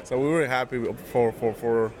 So we were happy for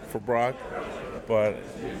Brock. But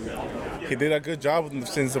he did a good job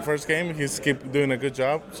since the first game. He's kept doing a good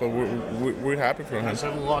job, so we're happy for him.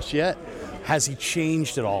 Hasn't lost yet. Has he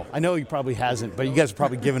changed at all? I know he probably hasn't, but you guys are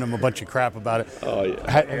probably giving him a bunch of crap about it. Oh, yeah.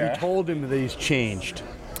 Have you told him that he's changed?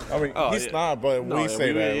 I mean, he's not, but we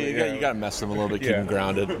say that. You got to mess with him a little bit, keep him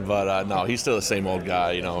grounded. But no, he's still the same old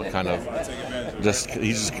guy, kind of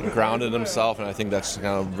he's just grounded himself. And I think that's kind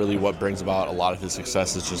of really what brings about a lot of his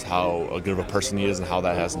success, is just how good of a person he is and how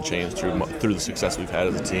that hasn't changed through the success we've had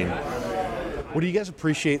as a team. What do you guys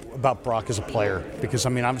appreciate about Brock as a player? Because, I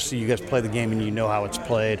mean, obviously you guys play the game and you know how it's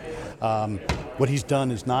played. What he's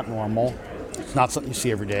done is not normal. It's not something you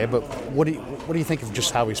see every day. But what do you think of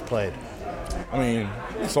just how he's played? I mean,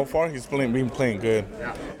 so far he's been playing good,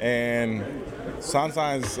 and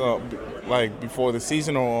sometimes like before the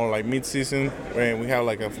season or like mid-season, when we have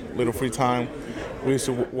like a little free time, we used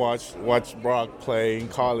to watch Brock play in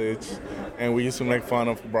college, and we used to make fun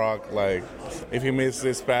of Brock, like if he missed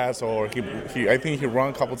this pass or I think he run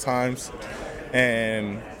a couple times,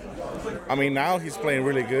 and I mean now he's playing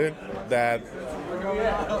really good. That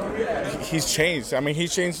he's changed. I mean,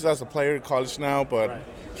 he's changed as a player in college now, but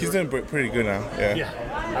he's doing pretty good now. Yeah,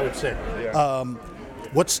 I would say. Yeah.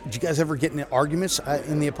 Do you guys ever get in arguments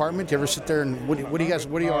in the apartment? Do you ever sit there and what do you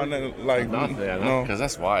argue? Like Nothing, no, because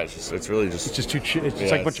that's why it's just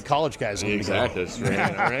It's like a bunch of college guys. Exactly. We're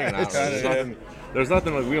hanging out. There's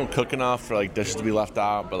nothing like we don't cook enough for like dishes to be left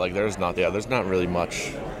out, but like there's not really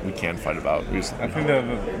much we can fight about. I think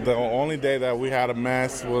that the only day that we had a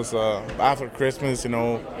mess was after Christmas,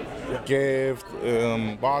 gift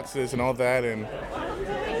boxes and all that, and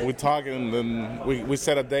we talk and then we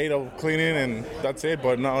set a date of cleaning and that's it.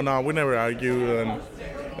 But no, we never argue, and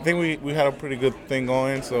I think we had a pretty good thing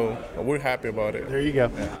going, so we're happy about it. There you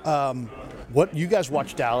go. Yeah. What you guys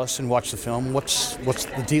watch Dallas and watch the film? What's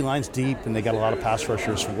the D line's deep and they got a lot of pass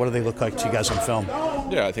rushers. What do they look like to you guys on film?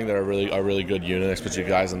 Yeah, I think they're a really good unit, especially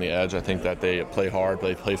guys on the edge. I think that they play hard,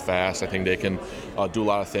 they play fast. I think they can do a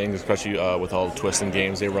lot of things, especially with all the twisting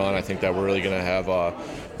games they run. I think that we're really going to have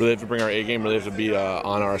really have to bring our A game, really have to be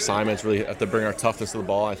on our assignments, really have to bring our toughness to the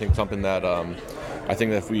ball. I think something that I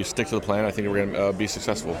think that if we stick to the plan, I think we're going to be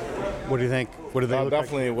successful. What do you think? What do they look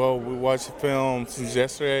definitely like? Well, we watched the film since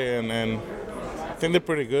yesterday, and I think they're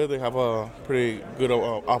pretty good. They have a pretty good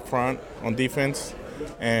up front on defense,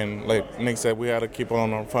 and like Nick said, we had to keep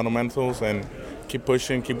on our fundamentals and keep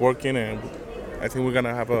pushing, keep working, and I think we're going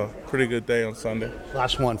to have a pretty good day on Sunday.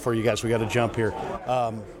 Last one for you guys. We got to jump here.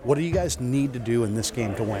 What do you guys need to do in this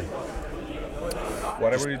game to win?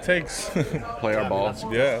 Whatever it takes. Play our ball.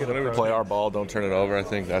 Yeah, whatever. Play our ball. Don't turn it over. I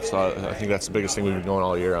think that's the biggest thing we've been going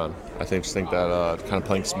all year on. I think that kind of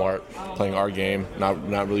playing smart, playing our game,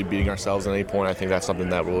 not really beating ourselves at any point. I think that's something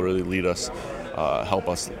that will really lead us, help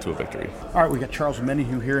us to a victory. All right, we got Charles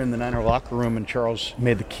Menahue here in the Niner locker room, and Charles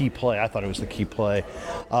made the key play. I thought it was the key play.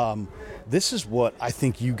 This is what I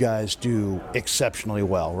think you guys do exceptionally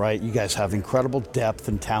well, right? You guys have incredible depth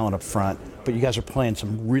and talent up front, but you guys are playing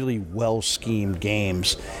some really well-schemed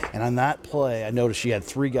games. And on that play, I noticed you had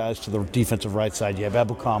 3 guys to the defensive right side. You have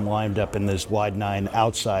Ebukam lined up in this wide 9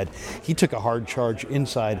 outside. He took a hard charge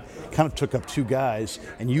inside, kind of took up 2 guys,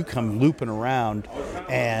 and you come looping around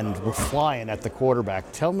and were flying at the quarterback.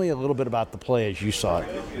 Tell me a little bit about the play as you saw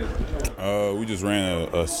it. We just ran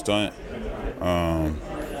a stunt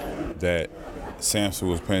that Samson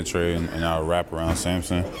was penetrating, and our wrap around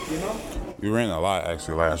Samson. We ran a lot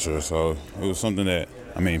actually last year, so it was something that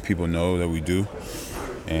people know that we do.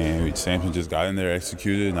 And Samson just got in there,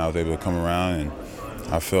 executed, and I was able to come around, and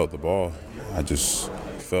I felt the ball. I just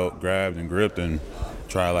felt grabbed and gripped and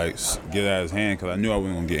try to get it out of his hand because I knew I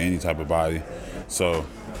wasn't gonna get any type of body. So,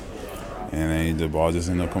 and then the ball just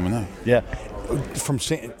ended up coming out. Yeah. From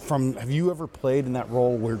have you ever played in that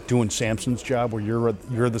role where doing Samson's job where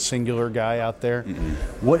you're the singular guy out there? Mm-mm.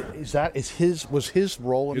 What is that? Was his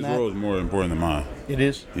role in that? His role is more important than mine. It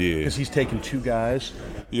is? Yeah. Because he's taking 2 guys.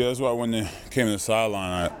 Yeah, that's why when they came to the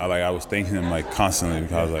sideline, I was thanking him constantly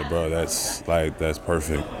because I was like, bro, that's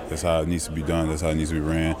perfect. That's how it needs to be done. That's how it needs to be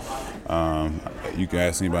ran. You can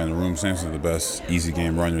ask anybody in the room. Samson's the best easy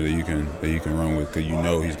game runner that you can run with because you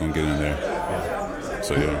know he's gonna get in there.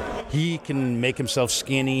 So yeah. He can make himself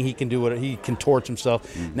skinny. He can do what he contorts himself.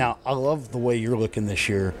 Mm-hmm. Now, I love the way you're looking this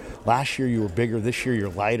year. Last year you were bigger. This year you're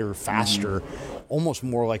lighter, faster, almost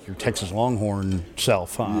more like your Texas Longhorn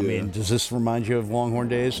self. Huh? Yeah. Does this remind you of Longhorn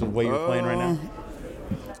days, the way you're playing right now?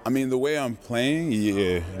 The way I'm playing,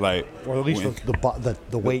 yeah, or at least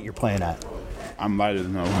the weight you're playing at. I'm lighter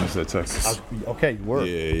than I was at Texas. Okay, you were.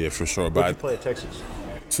 Yeah, for sure. What did you play at Texas?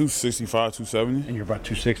 265, 270. And you're about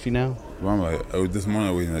 260 now? Well, I'm this morning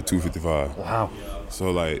I weighed at 255. Wow.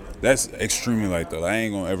 So that's extremely light though.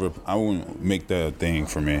 I wouldn't make that a thing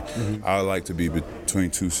for me. Mm-hmm. I like to be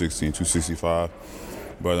between 260 and 265.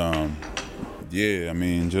 But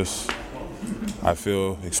I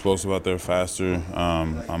feel explosive out there, faster.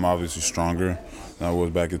 I'm obviously stronger than I was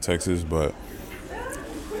back at Texas, but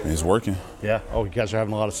it's working. Yeah. Oh, you guys are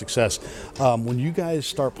having a lot of success. When you guys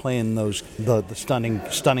start playing the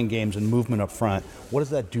stunning games and movement up front, what does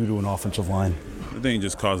that do to an offensive line? I think it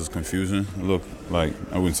just causes confusion. Look, I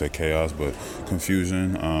wouldn't say chaos, but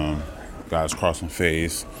confusion. Guys crossing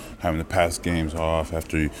phase, having to pass games off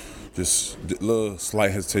after just a little slight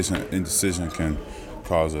hesitation, indecision can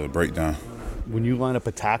cause a breakdown. When you line up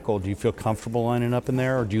a tackle, do you feel comfortable lining up in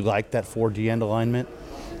there, or do you like that 4D end alignment?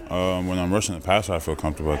 When I'm rushing the passer, I feel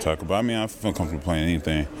comfortable at tackle. But I feel comfortable playing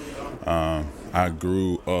anything. I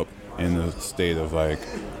grew up in the state of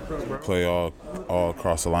play all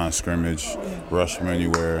across the line of scrimmage, rush from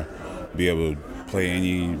anywhere, be able to play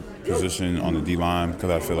any position on the D line because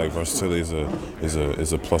I feel like versatility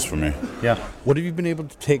is a plus for me. Yeah. What have you been able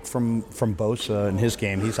to take from Bosa in his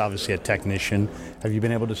game? He's obviously a technician. Have you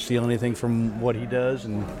been able to steal anything from what he does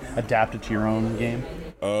and adapt it to your own game?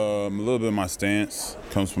 A little bit of my stance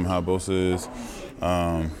comes from how Bosa is,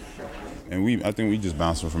 and I think we just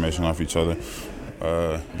bounce information off each other.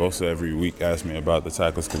 Bosa every week asks me about the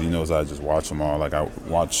tackles because he knows I just watch them all. I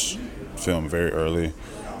watch film very early.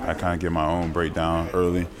 I kind of get my own breakdown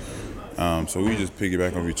early. So we just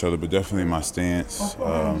piggyback off each other, but definitely my stance,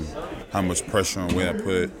 how much pressure and weight I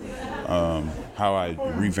put, how I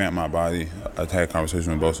revamp my body. I had a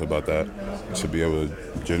conversation with Bosa about that. To be able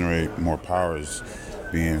to generate more powers,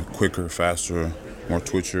 being quicker, faster, more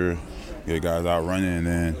twitcher, get guys out running, and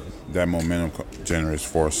then that momentum generates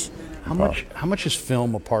force. How much is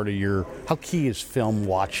film a part of how key is film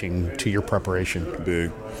watching to your preparation?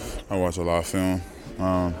 Big. I watch a lot of film.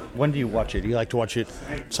 When do you watch it? Do you like to watch it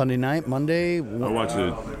Sunday night, Monday? I watch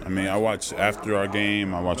it. I watch after our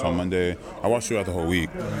game. I watch on Monday. I watch throughout the whole week,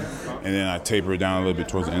 and then I taper it down a little bit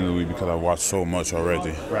towards the end of the week because I watch so much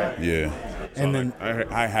already. Right. Yeah. So and then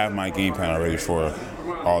I have my game plan already for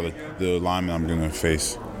all the linemen I'm going to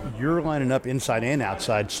face. You're lining up inside and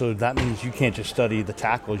outside, so that means you can't just study the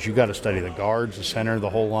tackles. You got to study the guards, the center, the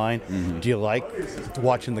whole line. Mm-hmm. Do you like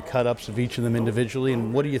watching the cut-ups of each of them individually?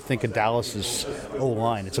 And what do you think of Dallas's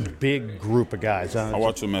O-line? It's a big group of guys. I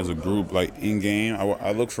watch them as a group, in game.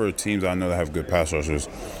 I look for teams I know that have good pass rushers.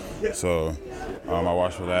 So I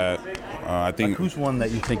watched for that. I think Who's one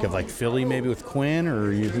that you think of, like Philly maybe with Quinn,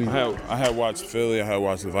 or you? I had watched Philly. I had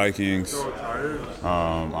watched the Vikings.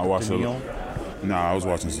 I watched. I was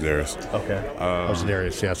watching Sedaris. Okay.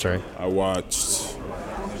 Sedaris. Yeah, sorry. I watched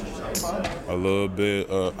a little bit.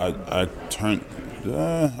 I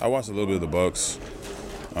watched a little bit of the Bucks.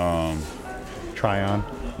 Tryon.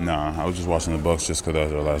 Nah, I was just watching the Bucks just because that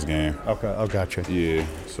was their last game. Okay. Oh, gotcha. Yeah.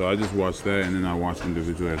 So I just watched that, and then I watched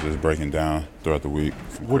individually as just breaking down throughout the week.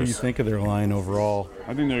 What do you think of their line overall?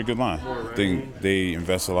 I think they're a good line. I think they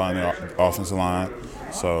invest a lot in their offensive line,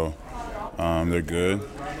 so they're good.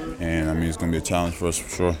 And I mean, it's going to be a challenge for us for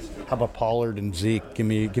sure. How about Pollard and Zeke? Give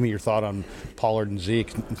me your thought on Pollard and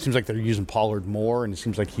Zeke. It seems like they're using Pollard more, and it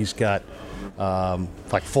seems like he's got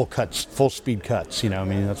like full speed cuts. I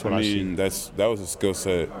mean, that's what I see. That was a skill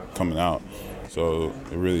set coming out, so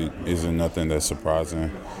it really isn't nothing that's surprising.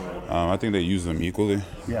 I think they use them equally.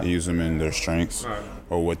 Yeah. They use them in their strengths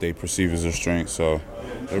or what they perceive as their strengths. So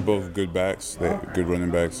they're both good backs. They're good running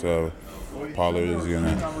backs. So Pollard is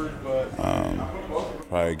gonna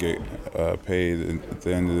probably get paid at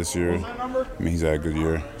the end of this year. I mean, he's had a good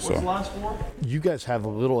year. So you guys have a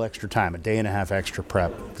little extra time, a day and a half extra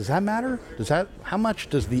prep. Does that matter? How much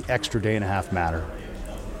does the extra day and a half matter?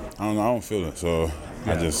 I don't know. I don't feel it. So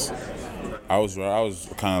yeah. I was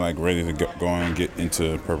kind of like ready to go and get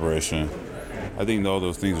into preparation. I think all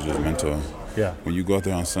those things are just mental. Yeah. When you go out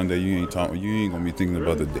there on Sunday, you ain't gonna be thinking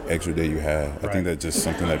about the extra day you had. I think that's just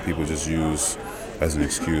something that people just use as an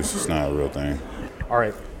excuse. It's not a real thing. All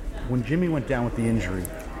right. When Jimmy went down with the injury,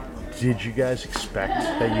 did you guys expect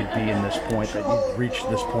that you'd be in this point, that you'd reach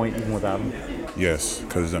this point even without him? Yes,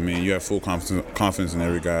 because I mean, you have full confidence in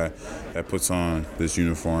every guy that puts on this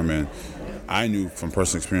uniform, and I knew from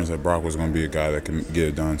personal experience that Brock was going to be a guy that can get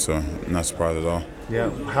it done, so I'm not surprised at all. Yeah.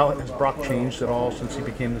 How has Brock changed at all since he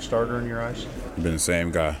became the starter in your eyes? He's been the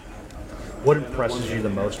same guy. What impresses you the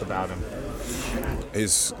most about him?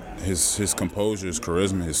 His composure, his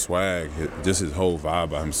charisma, his swag, just his whole vibe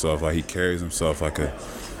about himself. Like, he carries himself like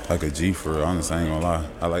a G, for real. Honestly, I ain't gonna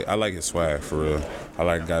lie. I like his swag, for real. I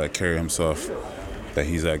like a guy that carry himself, that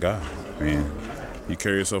he's that guy. I mean, you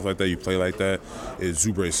carry yourself like that, you play like that, it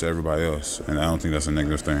exuberates to everybody else, and I don't think that's a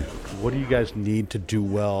negative thing. What do you guys need to do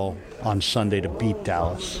well on Sunday to beat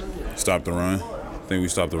Dallas? Stop the run. I think we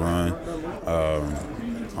stopped the run.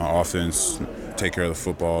 On offense, take care of the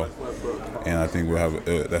football, and I think we'll have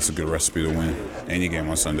that's a good recipe to win any game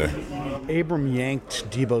on Sunday. Abram yanked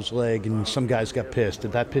Debo's leg, and some guys got pissed.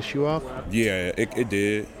 Did that piss you off? Yeah, it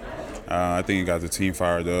did. I think it got the team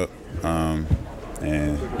fired up, and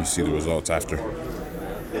you see the results after.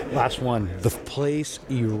 Last one. The place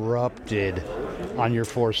erupted on your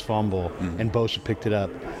forced fumble, and Bosa picked it up.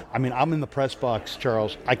 I mean, I'm in the press box,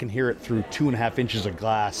 Charles. I can hear it through 2.5 inches of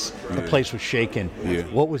glass. The place was shaking. Yeah.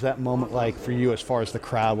 What was that moment like for you as far as the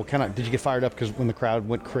crowd? What kind of did you get fired up because when the crowd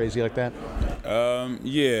went crazy like that?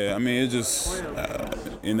 Yeah. I mean, it just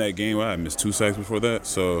in that game I had missed 2 sacks before that,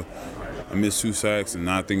 so I missed 2 sacks and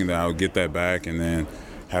not thinking that I would get that back, and then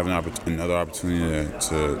have another opportunity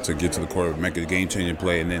to get to the court, make a game-changing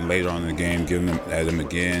play, and then later on in the game, give them at them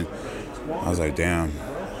again. I was like, damn,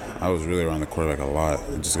 I was really around the quarterback a lot.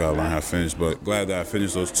 I just got to learn how to finish, but glad that I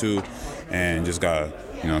finished those 2 and just got to,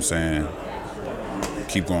 you know what I'm saying,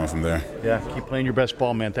 keep going from there. Yeah, keep playing your best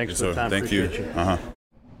ball, man. Thanks for the time. Thank you.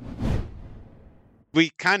 We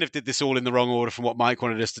kind of did this all in the wrong order from what Mike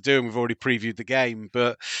wanted us to do, and we've already previewed the game,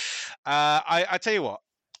 but I tell you what,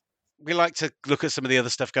 we like to look at some of the other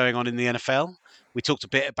stuff going on in the NFL. We talked a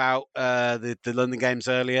bit about the London games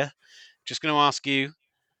earlier. Just going to ask you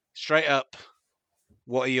straight up,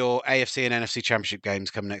 what are your AFC and NFC championship games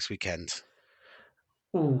coming next weekend?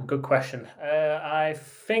 Ooh, good question. I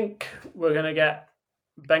think we're going to get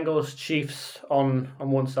Bengals Chiefs on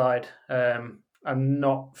one side. I'm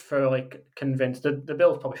not thoroughly convinced. The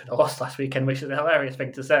Bills probably should have lost last weekend, which is a hilarious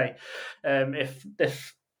thing to say.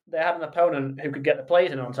 If they had an opponent who could get the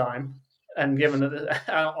plays in on time, and given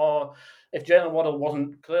that, or if Jalen Waddle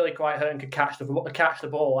wasn't clearly quite hurt and could catch the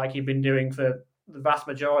ball like he'd been doing for the vast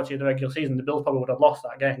majority of the regular season, the Bills probably would have lost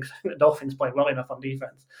that game, because the Dolphins played well enough on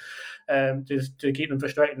defense to keep them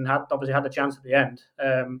frustrated, and obviously had the chance at the end,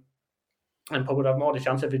 and probably would have more of a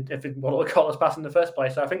chance if Waddle had caught us pass in the first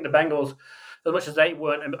place. So I think the Bengals, as much as they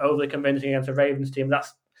weren't overly convincing against a Ravens team,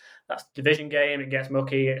 that's division game. It gets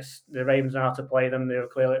mucky. It's the Ravens know how to play them.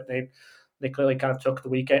 They clearly kind of took the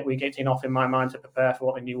week 18 off in my mind to prepare for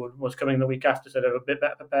what they knew was coming the week after. So they were a bit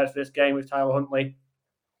better prepared for this game with Tyler Huntley.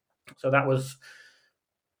 So that was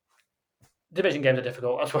Division games are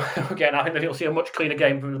difficult. That's what again. I think that you'll see a much cleaner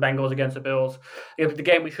game from the Bengals against the Bills. The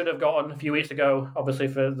game we should have gotten a few weeks ago, obviously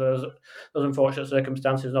for those unfortunate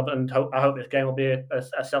circumstances, and I hope this game will be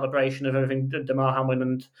a celebration of everything Damar Hamlin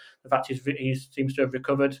and the fact he seems to have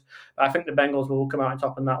recovered. But I think the Bengals will come out on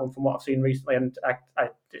top on that one from what I've seen recently, and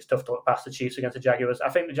it's tough to look past the Chiefs against the Jaguars. I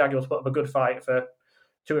think the Jaguars put up a good fight for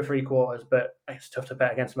 2 or 3 quarters, but it's tough to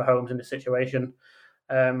bet against Mahomes in this situation.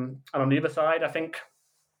 And on the other side, I think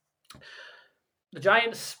the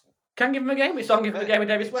Giants can give him a game. We saw him give him a game with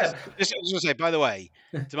Davis Webb. I was going to say, by the way,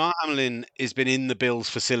 Damar Hamlin has been in the Bills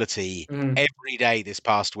facility every day this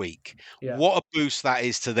past week. Yeah. What a boost that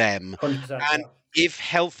is to them. 100%, and if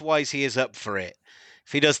health-wise he is up for it,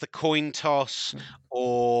 if he does the coin toss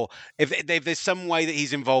or if there's some way that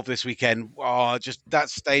he's involved this weekend, just that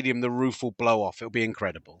stadium, the roof will blow off. It'll be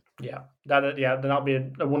incredible. Yeah, that'll be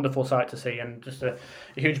a wonderful sight to see, and just a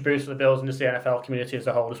huge boost to the Bills and just the NFL community as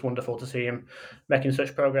a whole. It's wonderful to see him making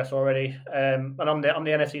such progress already. And on the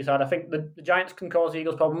NFC side, I think the Giants can cause the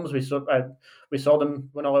Eagles problems. We saw them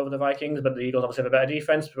run all over the Vikings, but the Eagles obviously have a better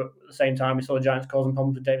defense. But at the same time, we saw the Giants causing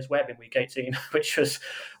problems with Davis Webb in Week 18, which was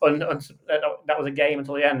that was a game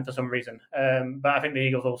until the end for some reason. But I think the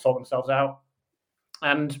Eagles will sort themselves out.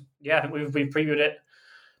 And yeah, I think we've previewed it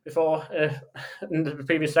before in the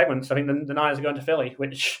previous segments. I think the Niners are going to Philly,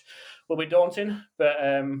 which will be daunting, but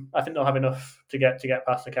I think they'll have enough to get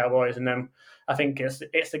past the Cowboys. And then I think it's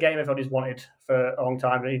the game everybody's wanted for a long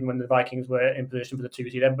time. Even when the Vikings were in position for the 2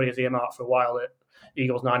 seed, everybody has earmarked for a while that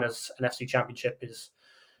Eagles-Niners NFC Championship is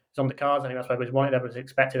on the cards. I think that's what everybody's wanted, everybody's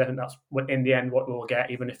expected. I think that's in the end what we'll get,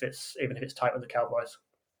 even if it's tight with the Cowboys.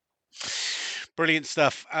 Brilliant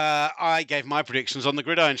stuff. I gave my predictions on the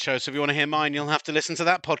Gridiron Show, so if you want to hear mine, you'll have to listen to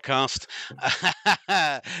that podcast.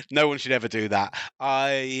 No one should ever do that.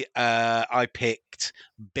 I picked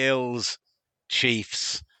Bills,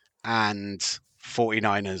 Chiefs, and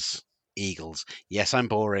 49ers, Eagles. Yes, I'm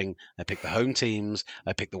boring. I picked the home teams.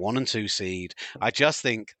 I picked the 1 and 2 seed. I just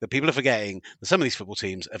think that people are forgetting that some of these football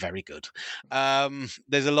teams are very good.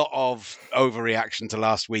 There's a lot of overreaction to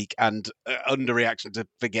last week and underreaction to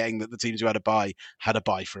forgetting that the teams who had a bye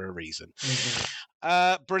for a reason.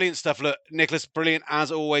 Mm-hmm. Brilliant stuff. Look, Nicholas, brilliant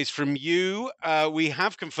as always from you. We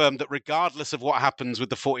have confirmed that regardless of what happens with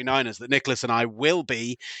the 49ers, that Nicholas and I will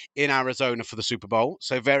be in Arizona for the Super Bowl.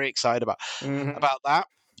 So very excited about that.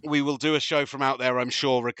 We will do a show from out there, I'm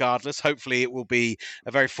sure, regardless. Hopefully it will be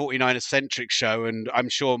a very 49ers-centric show, and I'm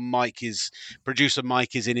sure producer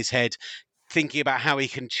Mike is in his head thinking about how he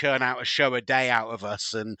can churn out a show a day out of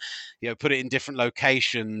us and, put it in different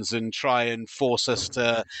locations and try and force us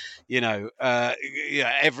to,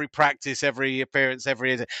 every practice, every appearance,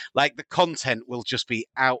 the content will just be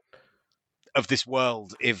out of this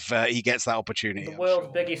world if he gets that opportunity. The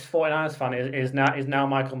world's biggest 49ers fan is now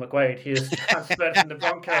Michael McQuaid. He is transferred from the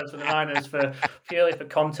Broncos to the Niners purely for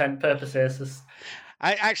content purposes.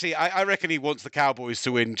 I reckon he wants the Cowboys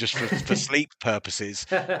to win just for sleep purposes,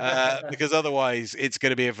 because otherwise it's going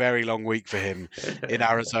to be a very long week for him in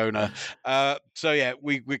Arizona.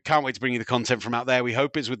 We can't wait to bring you the content from out there. We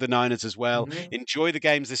hope it's with the Niners as well. Mm-hmm. Enjoy the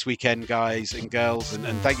games this weekend, guys and girls, and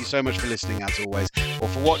thank you so much for listening as always, or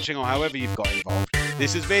for watching, or however you've got involved.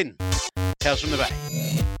 This has been Tales from the Bay.